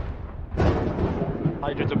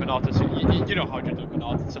 Hydrodominatus, you know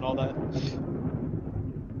Hydrodominatus and all that.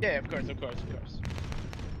 Yeah, of course.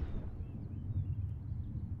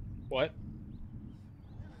 What?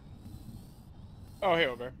 Oh, hey,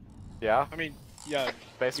 over. Yeah? I mean, yeah.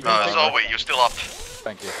 Basically. Zoe, you still up?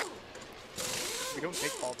 Thank you. We don't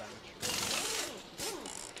take fall damage.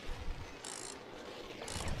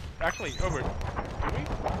 Actually, over. Do we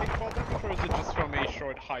take fall damage, or is it just from a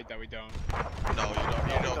short height that we don't? No, you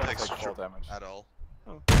don't take fall damage at all.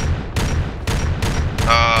 Oh.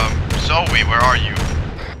 Zoe, where are you?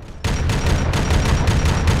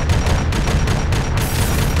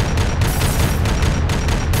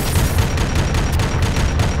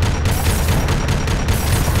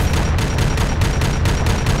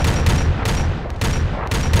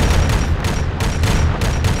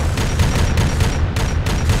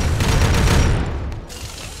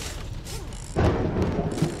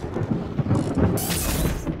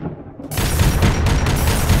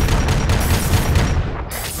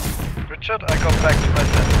 Richard, I got back to my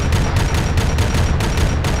senses.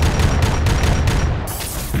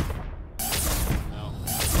 No.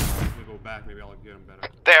 If we go back, maybe I'll get him better.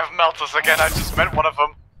 They have melters again, I just met one of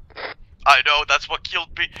them. I know, that's what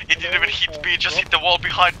killed me. It didn't even hit me, it just hit the wall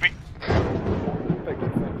behind me.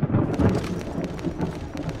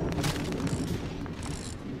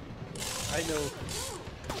 I know.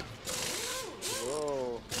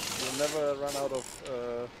 Whoa, you'll never run out of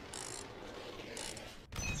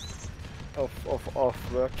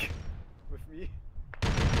work with me.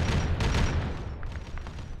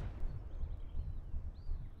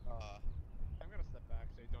 I'm gonna step back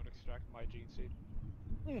so you don't extract my gene seed.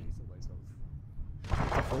 Yeah,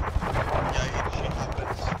 shit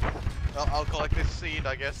happens. I'll collect this seed,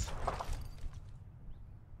 I guess.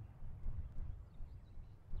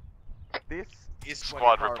 This is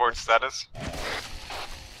Squad report status.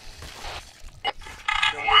 There's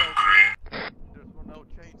no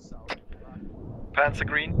chainsaw. Panzer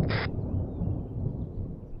green.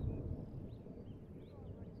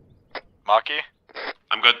 Maki?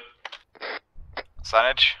 I'm good.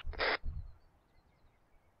 Signage?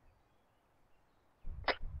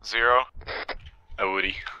 0.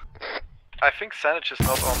 Woody. I think Sanich is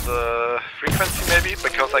not on the frequency maybe,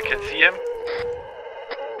 because I can see him.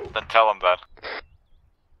 Then tell him that.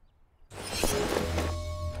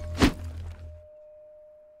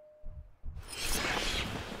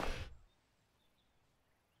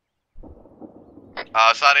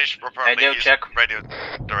 Sanich, apparently Radio check. Radio.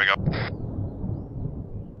 There we go.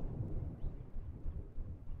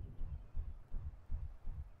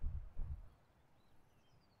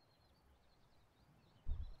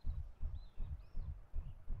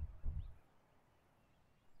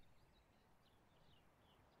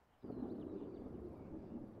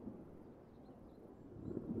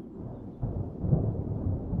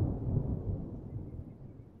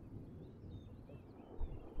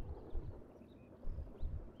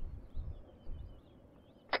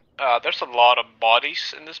 There's a lot of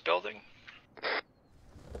bodies in this building.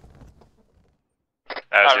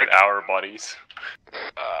 As in our bodies.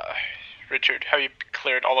 Richard, have you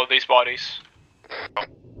cleared all of these bodies?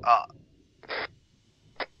 Have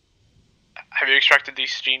you extracted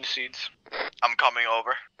these gene seeds? I'm coming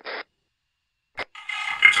over. It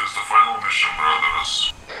is the final mission,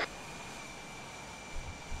 brothers.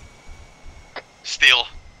 Still.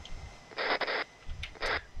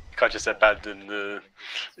 Can't just abandon the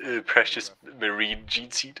precious marine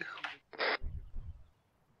gene seed.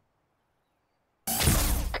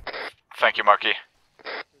 Thank you, Marky.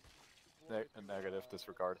 Negative,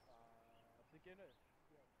 disregard.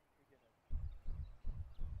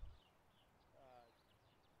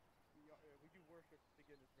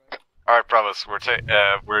 Alright, brothers, we're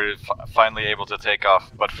finally able to take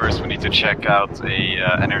off, but first we need to check out a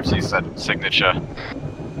energy signature.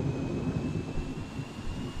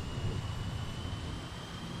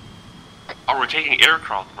 Are we taking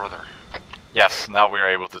aircraft, brother? Yes, now we are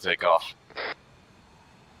able to take off.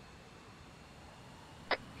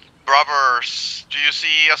 Brothers, do you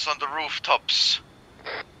see us on the rooftops?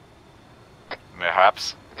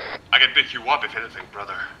 Perhaps. I can pick you up if anything,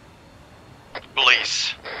 brother.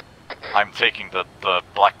 Please. I'm taking the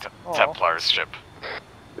Black Templar's ship.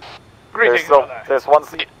 There's one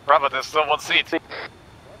seat. Bravo, there's still one seat.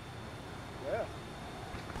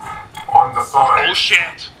 On the side. Oh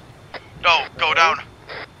shit! No, go down.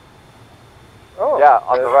 Oh, yeah,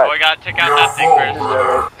 on the right. We gotta take out that thing first.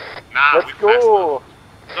 Nah, Let's go!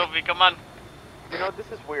 Sophie, come on. You know,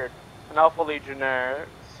 this is weird. An Alpha Legionnaire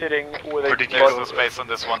sitting with Pretty close to space on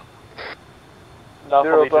this one. an Alpha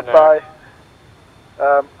Zero, Legionnaire. bye.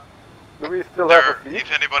 Do we still have a fleet?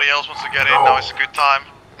 If anybody else wants to get in, now is a good time.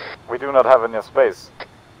 We do not have any space.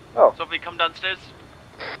 Oh. Somebody come downstairs.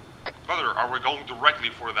 Brother, are we going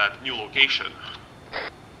directly for that new location?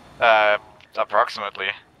 Approximately.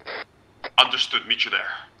 Understood, meet you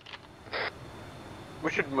there.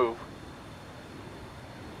 We should move.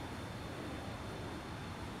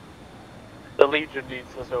 The Legion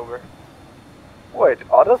needs us over. Wait,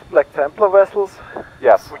 are those Black Templar vessels?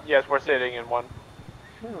 Yes. Yes, we're sitting in one.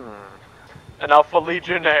 An Alpha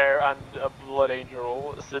Legionnaire and a Blood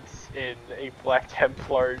Angel sits in a Black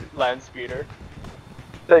Templar land speeder.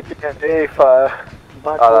 Taking an A fire.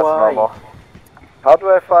 But that's why? normal. How do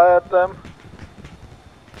I fire at them?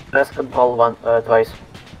 Press control twice.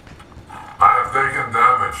 I have taken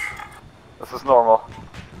damage. This is normal.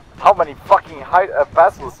 How many fucking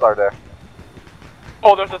vessels are there?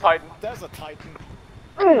 Oh, there's a Titan. There's a Titan.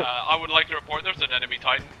 I would like to report there's an enemy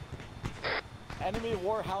Titan. Enemy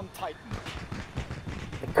Warhound Titan.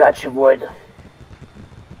 I got you, Void.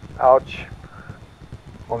 Ouch.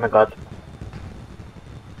 Oh my god.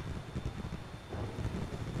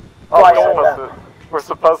 Oh, we're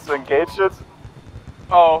supposed to engage it?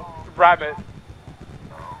 Oh, ram it.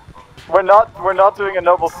 We're not doing a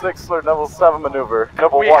Noble 6 or Noble 7 maneuver.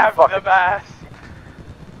 Noble 1, We have fuck the it. mass.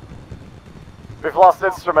 We've lost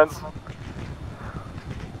instruments.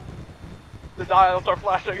 The dials are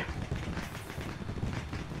flashing.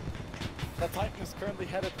 The Titan is currently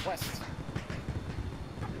headed west.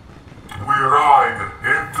 We ride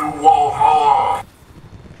into Valhalla.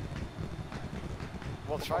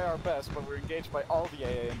 We'll try our best, but we're engaged by all the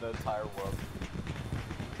AA in the entire world.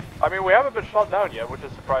 I mean, we haven't been shot down yet, which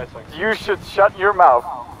is surprising. You should shut your mouth.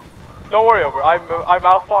 Don't worry, over. I'm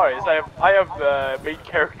Alfaris. I have main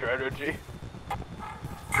character energy.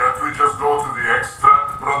 Can't we just go to the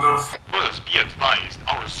extract, brothers? Brothers, be advised,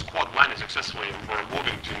 our squad landed successfully and we're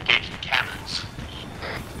moving to engage the cannons.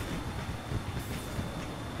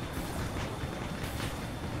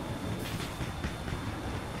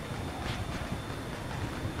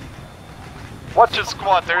 Watch it,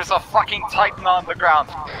 squad, there's a fucking Titan on the ground.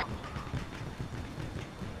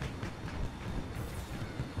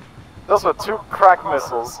 Those were 2 crack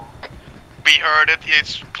missiles. We heard it.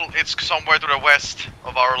 It's somewhere to the west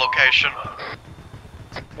of our location.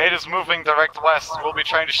 It is moving direct west. We'll be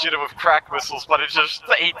trying to shoot it with crack missiles, but it just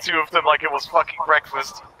ate 2 of them like it was fucking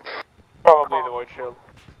breakfast. Probably the Void Shield.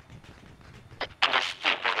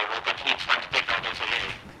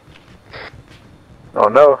 Oh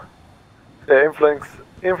no. They're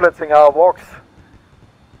influencing our walks.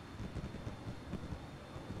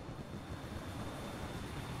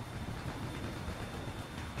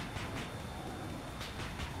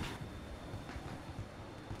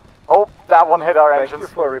 Oh, that one hit our engines. Thank you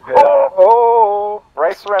for repair. Oh!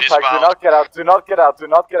 Brace for impact. Do not get out. Do not get out. Do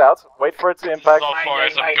not get out. Wait for it to impact.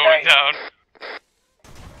 Alfaris, I'm going down.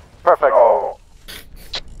 Perfect. Oh.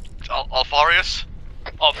 Alfarius?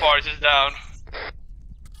 Alfaris is down.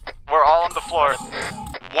 We're all on the floor.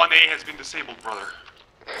 1A has been disabled, brother.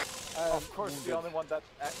 Of course, the only one that...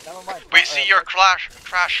 never mind. We see your crash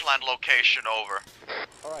land location, over.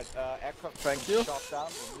 Alright, aircraft Thank you. shot down.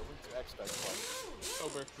 We're moving to extract point.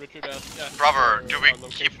 Over, Richard down. Yeah. Brother, do we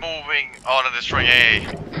keep moving on and destroying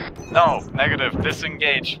AA? No, negative.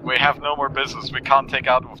 Disengage. We have no more business. We can't take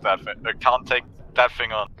out with that. Can't take that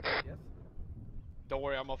thing on. Yes. Don't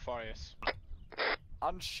worry, I'm Alfarius.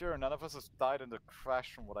 Unsure. None of us has died in the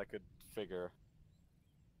crash, from what I could figure.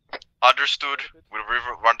 Understood. We'll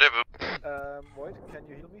rendezvous. Void, can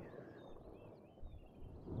you heal me?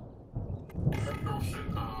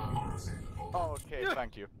 Oh, okay,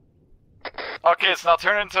 thank you. Okay, it's now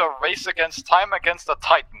turned into a race against time against a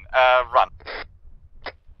Titan. Run.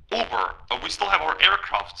 Over. We still have our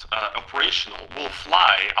aircraft operational. We'll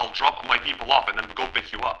fly. I'll drop my people off and then go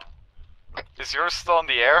pick you up. Is yours still in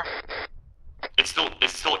the air? It's still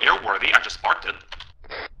airworthy. I just parked it.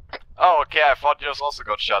 Oh, okay. I thought yours also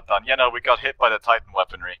got shot down. Yeah, no, we got hit by the Titan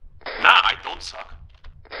weaponry. Nah, I don't suck.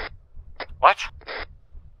 What?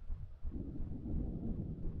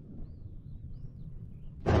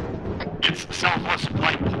 It's southwest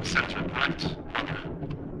flight center, correct?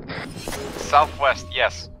 Southwest,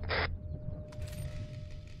 yes.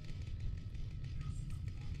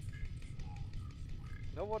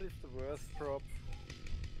 You know what is the worst drop?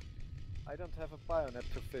 I don't have a bayonet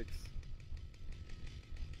to fix.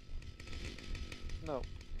 No.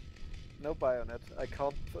 No bayonet. I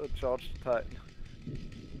can't charge the Titan.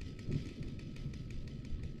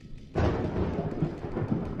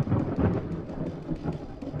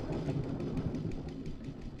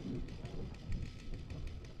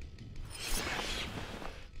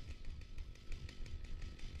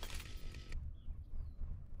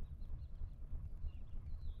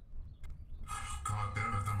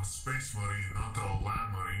 a space marine, not a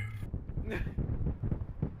land marine.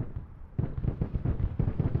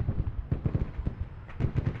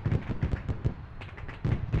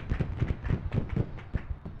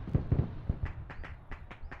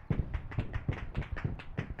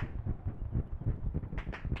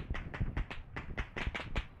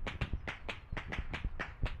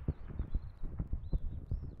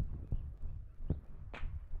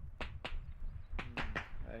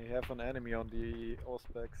 I have an enemy on the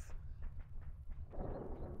Auspex.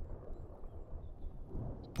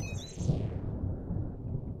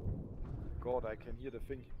 God, I can hear the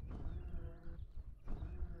thing.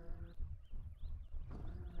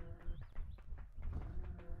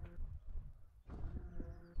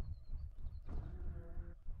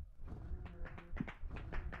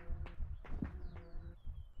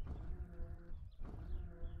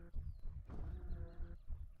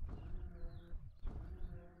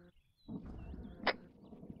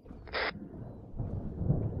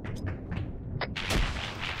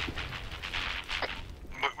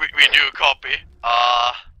 We do copy.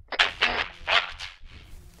 I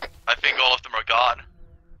think all of them are gone.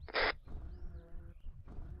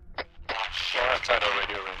 They're outside our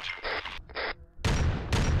radio range.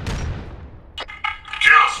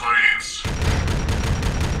 Chaos Marines!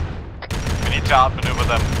 We need to outmaneuver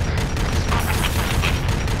them.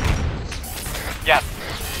 Yes.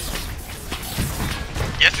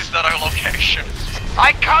 Yes, is that our location?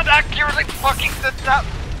 I can't accurately fucking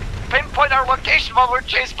pinpoint our location while we're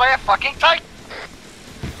chased by a fucking tank!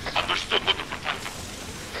 Understood, Lieutenant.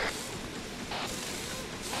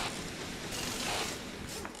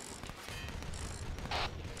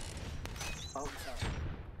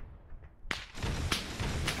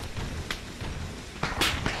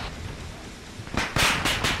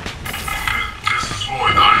 This is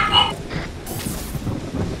Void, I am up.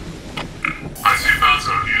 I see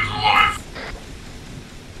Panzer, he is alive.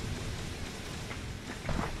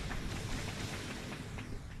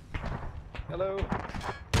 Hello.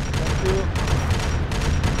 Thank you.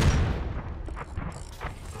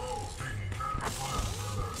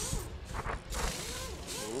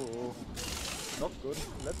 Oh, not good.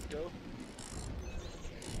 Let's go.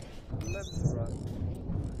 Let's run.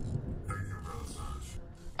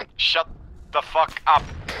 Shut the fuck up.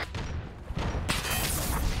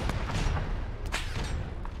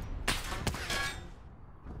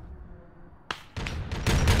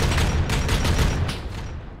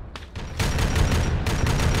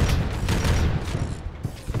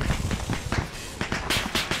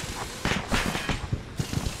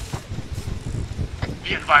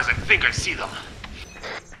 Be advised, I think I see them.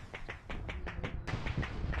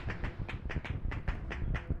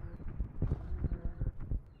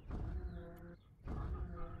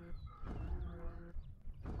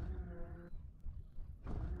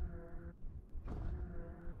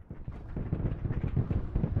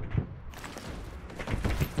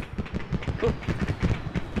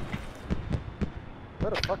 Where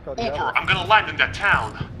the fuck are the Over, others? I'm gonna land in that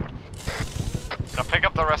town. Now pick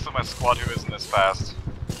up the rest of my squad who isn't as fast.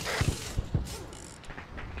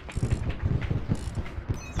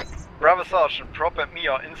 Bravo Sergeant, Prop and me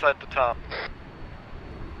are inside the town.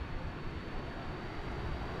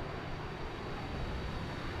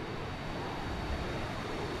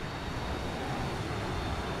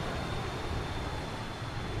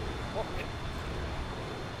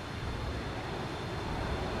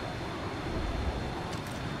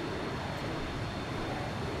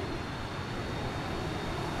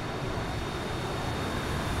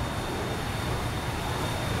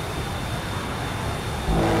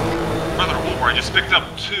 I just picked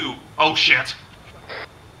up 2. Oh shit.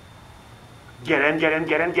 Get in, get in,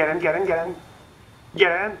 get in, get in, get in, get in.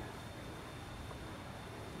 Get in.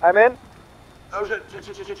 I'm in. Oh shit, shit,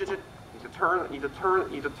 shit, shit, shit, shit. Need to turn, need to turn,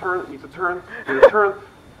 need to turn, need to turn, need to turn.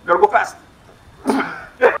 Gotta go fast.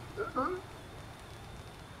 Gotta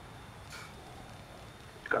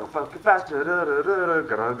fucking fast.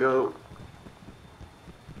 Gotta go.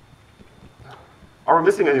 Are we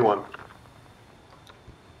missing anyone?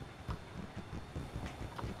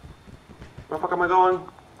 Where the fuck am I going?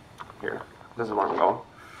 Here. This is where I'm going.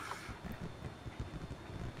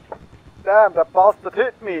 Damn, that bastard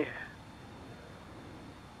hit me.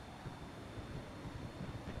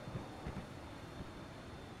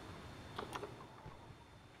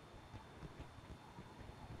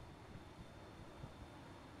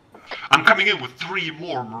 I'm coming in with 2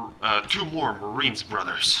 more Marines,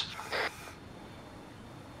 brothers.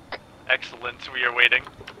 Excellent, we are waiting.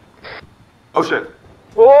 Oh shit.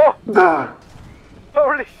 Oh! Ah.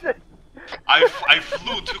 Holy shit! I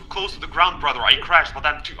flew too close to the ground, brother. I crashed, but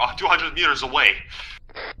I'm 200 meters away.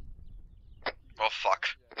 fuck.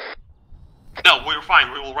 No, we're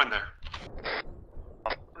fine. We will run there.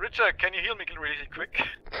 Richard, can you heal me really quick?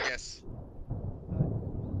 Yes.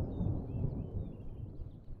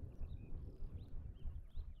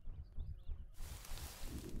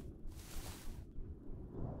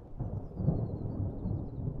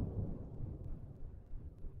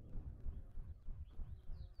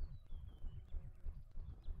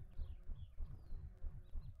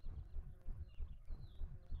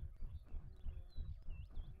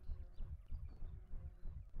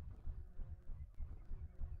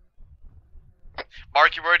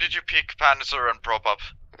 Marky, where did you pick Panzer and prop up?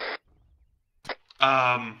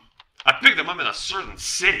 I picked them up in a certain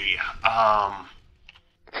city.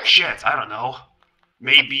 Shit, I don't know.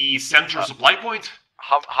 Maybe Central Supply Point?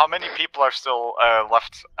 How many people are still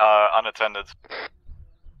left unattended?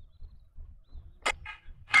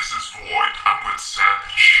 This is Void. I'm with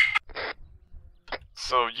Savage.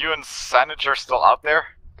 So you and Sanage are still out there?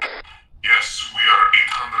 Yes, we are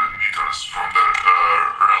 800 meters from the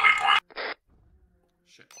rally point.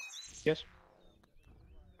 Yes.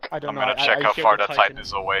 I don't I'm know. gonna check how far that Titan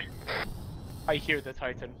is away. I hear the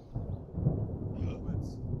Titan.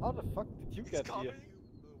 How the fuck did you get here?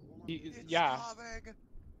 Yeah.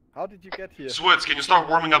 How did you get here? Switz, can you start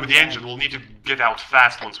warming up the engine? We'll need to get out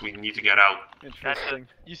fast once we need to get out. Interesting.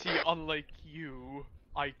 You see, unlike you,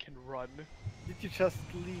 I can run. Did you just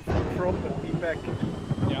leave the prop and be back?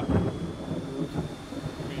 Yeah.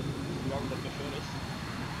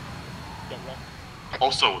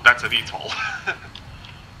 Also, that's a VTOL.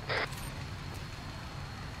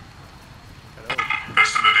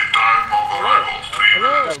 Estimated time of arrival, 3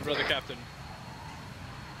 Hello, minutes. brother captain.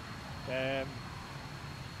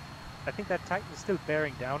 I think that Titan is still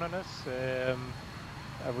bearing down on us.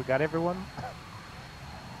 Have we got everyone?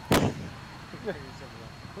 There's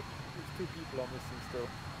 2 people are missing still.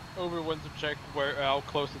 Over went to check where how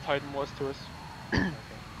close the Titan was to us.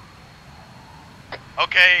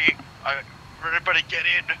 Okay, everybody get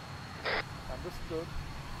in. Understood.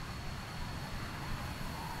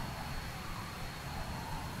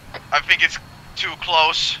 I think it's too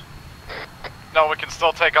close. No, we can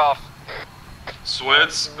still take off.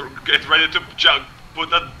 Switz, get ready to put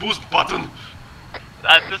that boost button.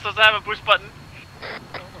 This doesn't have a boost button.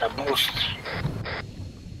 A boost.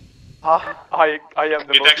 I am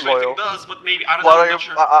the It most actually loyal. does, but maybe I don't What know. are I'm you? not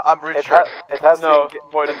sure. I'm Richard. It has No, to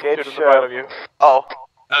Void engage, to the right of you. Oh,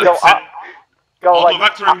 go up, go Auto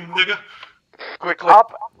like vectoring, nigga. quickly.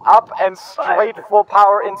 up and straight full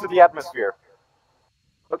power into the atmosphere.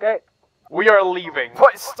 Okay? We are leaving.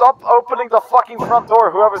 Stop opening the fucking front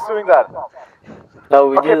door, whoever's doing that. No,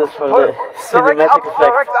 we do this for the Direct cinematic up, effect.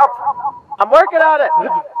 direct up. I'm working on it.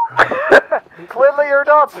 Clearly you're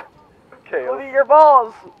not. Okay, clearly your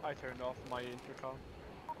balls. I turned off my intercom.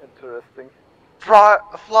 Interesting.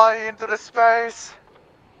 Fly into the space.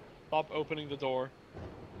 Stop opening the door.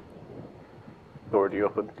 Door do you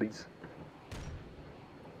open, please?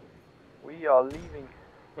 We are leaving.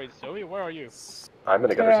 Wait, Zoe, where are you? I'm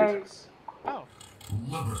in a gutter seat. Oh.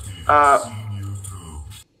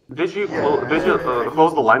 Did you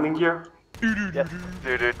close the landing gear? Yes.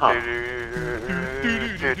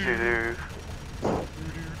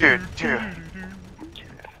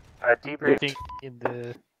 Debriefing in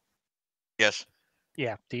the... Yes.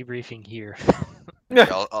 Yeah, debriefing here.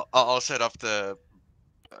 Yeah, I'll set up the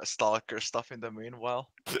stalker stuff in the meanwhile.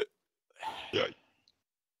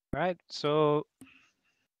 Right, so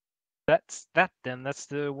that's that then. That's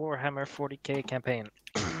the Warhammer 40K campaign.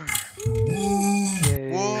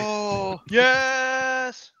 Whoa!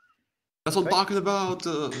 Yes! That's what I'm talking about.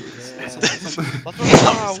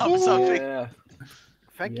 Something. Yeah.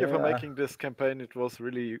 Thank you for making this campaign. It was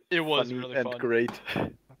really funny really and fun. great.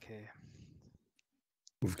 Okay.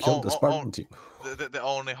 We've killed the Spartan team. The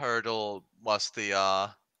only hurdle was the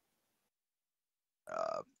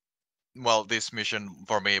well, this mission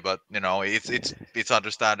for me, but you know, it's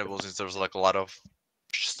understandable since there's like a lot of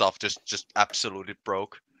stuff just absolutely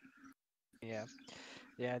broke. Yeah.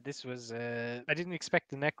 Yeah, this was I didn't expect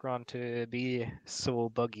the Necron to be so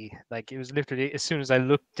buggy. Like it was literally as soon as I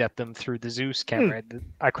looked at them through the Zeus camera,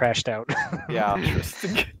 I crashed out. Yeah.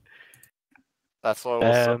 Interesting. That's why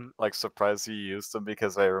I was like surprised you used them,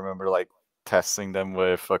 because I remember like testing them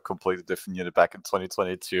with a completely different unit back in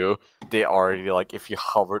 2022. They already, like, if you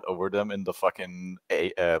hovered over them in the fucking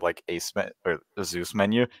Zeus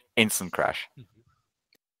menu, instant crash.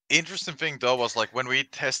 Interesting thing though was like when we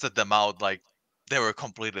tested them out, like they were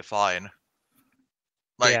completely fine.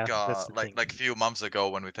 Like yeah, like a few months ago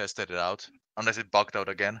when we tested it out, unless it bugged out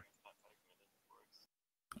again.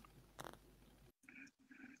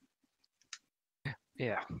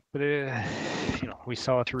 yeah, but you know, we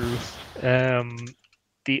saw it through.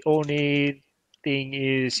 The only thing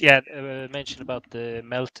is, yeah, mention about the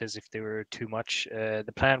meltas if they were too much.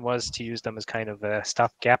 The plan was to use them as kind of a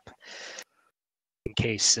stopgap in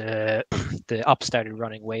case the up started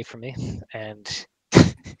running away from me, and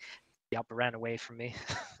the up ran away from me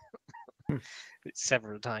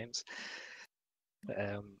several times.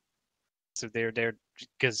 So they're there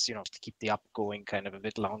because, you know, to keep the up going kind of a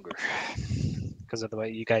bit longer, because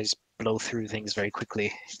otherwise you guys blow through things very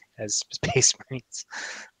quickly as Space Marines.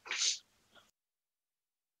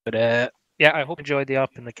 But yeah, I hope you enjoyed the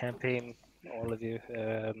up in the campaign, all of you.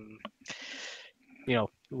 You know,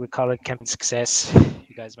 we call it campaign success.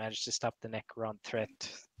 You guys managed to stop the Necron threat,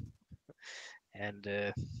 and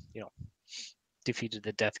you know, defeated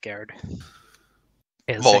the Death Guard.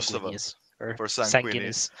 Most of them. Or for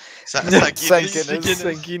Sanguinis.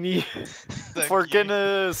 Sanguini. For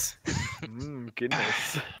Guinness.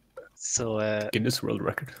 Guinness. So Guinness World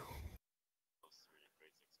Record.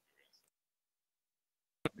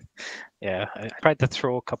 Yeah, I tried to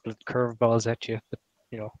throw a couple of curveballs at you, but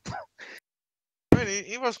you know. I mean,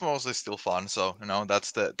 it was mostly still fun, so you know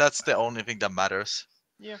that's the only thing that matters.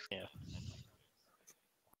 Yeah. Yeah.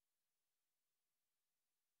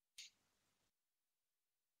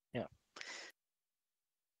 Yeah.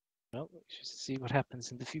 Well, we should see what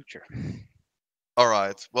happens in the future. All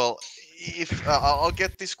right. Well, if I'll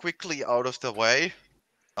get this quickly out of the way.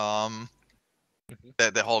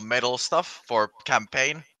 The whole medal stuff for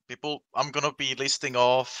campaign people. I'm gonna be listing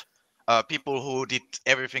off people who did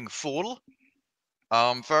everything full.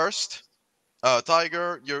 First,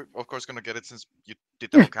 Tiger, you're of course gonna get it since you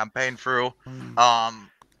did the whole campaign through.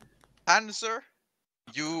 Panzer,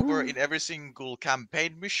 you were in every single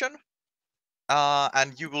campaign mission,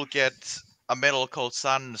 and you will get a medal called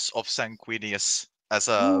Sons of Sanguinius as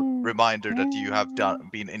a reminder that you have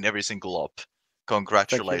been in every single op.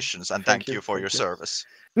 Congratulations and thank you for your service.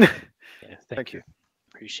 Yeah, thank you.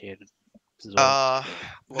 Appreciate it.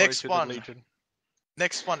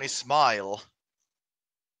 Next one is Smile.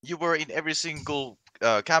 You were in every single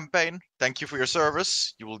campaign. Thank you for your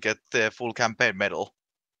service. You will get the full campaign medal.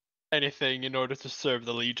 Anything in order to serve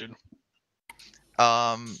the Legion.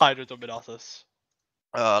 Hydra Dominatus.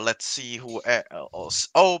 Let's see who else.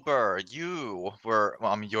 Ober, you were.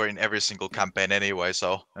 Well, I mean, you're in every single campaign anyway,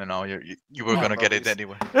 so you know you were gonna get it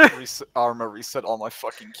anyway. Armor reset all my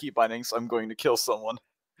fucking key bindings. I'm going to kill someone.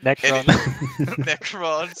 Necron.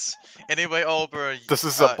 Necrons. Anyway, Ober. This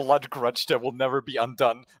is a blood grudge that will never be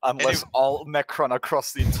undone unless all Necron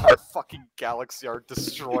across the entire fucking galaxy are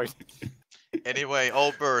destroyed. Anyway,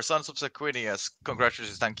 Ober, Sons of Sanguinius,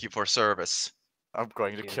 congratulations, thank you for service. I'm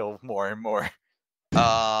going to kill more and more.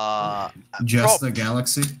 Just the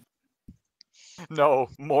galaxy? No,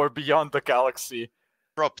 more beyond the galaxy.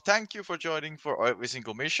 Rob, thank you for joining for every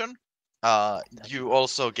single mission. You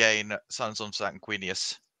also gain Sons of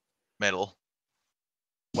Sanguinius medal.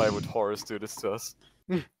 Why would Horus do this to us?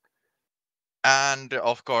 And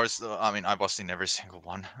of course, I mean, I was in every single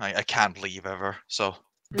one. I can't leave ever, so.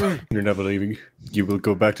 You're never leaving. You will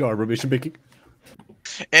go back to armor mission making.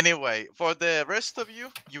 Anyway, for the rest of you,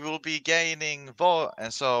 you will be gaining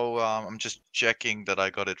and so I'm just checking that I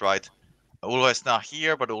got it right. Ulva's not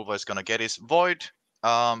here, but Ulva's gonna get his Void.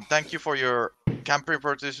 Thank you for your campaign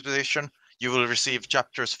participation. You will receive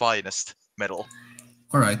Chapter's Finest medal.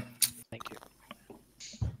 All right. Thank you.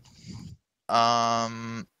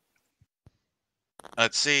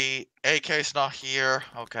 Let's see. AK's not here.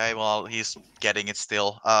 Okay, well, he's getting it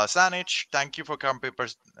still. Sanich, thank you for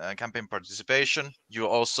campaign participation. You're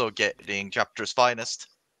also getting Chapter's Finest.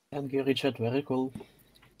 Thank you, Richard. Very cool.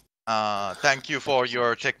 Thank you for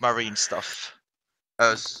your Tech Marine stuff.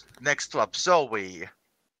 Next up, Zoe.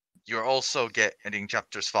 You're also getting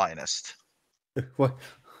Chapter's Finest. What?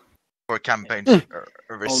 For campaign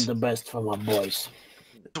All the best for my boys.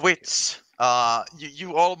 Twits.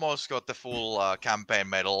 You almost got the full campaign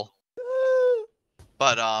medal,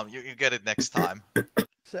 but you get it next time.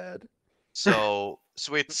 Sad. So,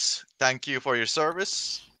 Swits, thank you for your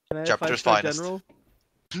service. Can I have Chapter's 5-star Finest. General?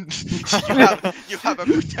 you have a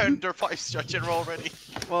Pretender 5-star General already.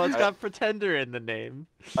 Well, it's got Pretender in the name.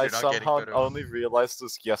 I somehow only realized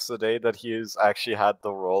this yesterday that he's actually had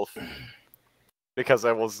the role because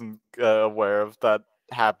I wasn't aware of that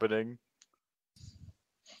happening.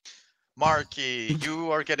 Marky,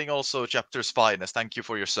 you are getting also Chapter's Finest. Thank you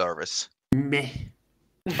for your service. Meh.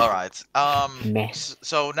 All right.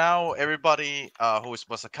 So now everybody who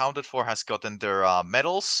was accounted for has gotten their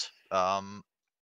medals.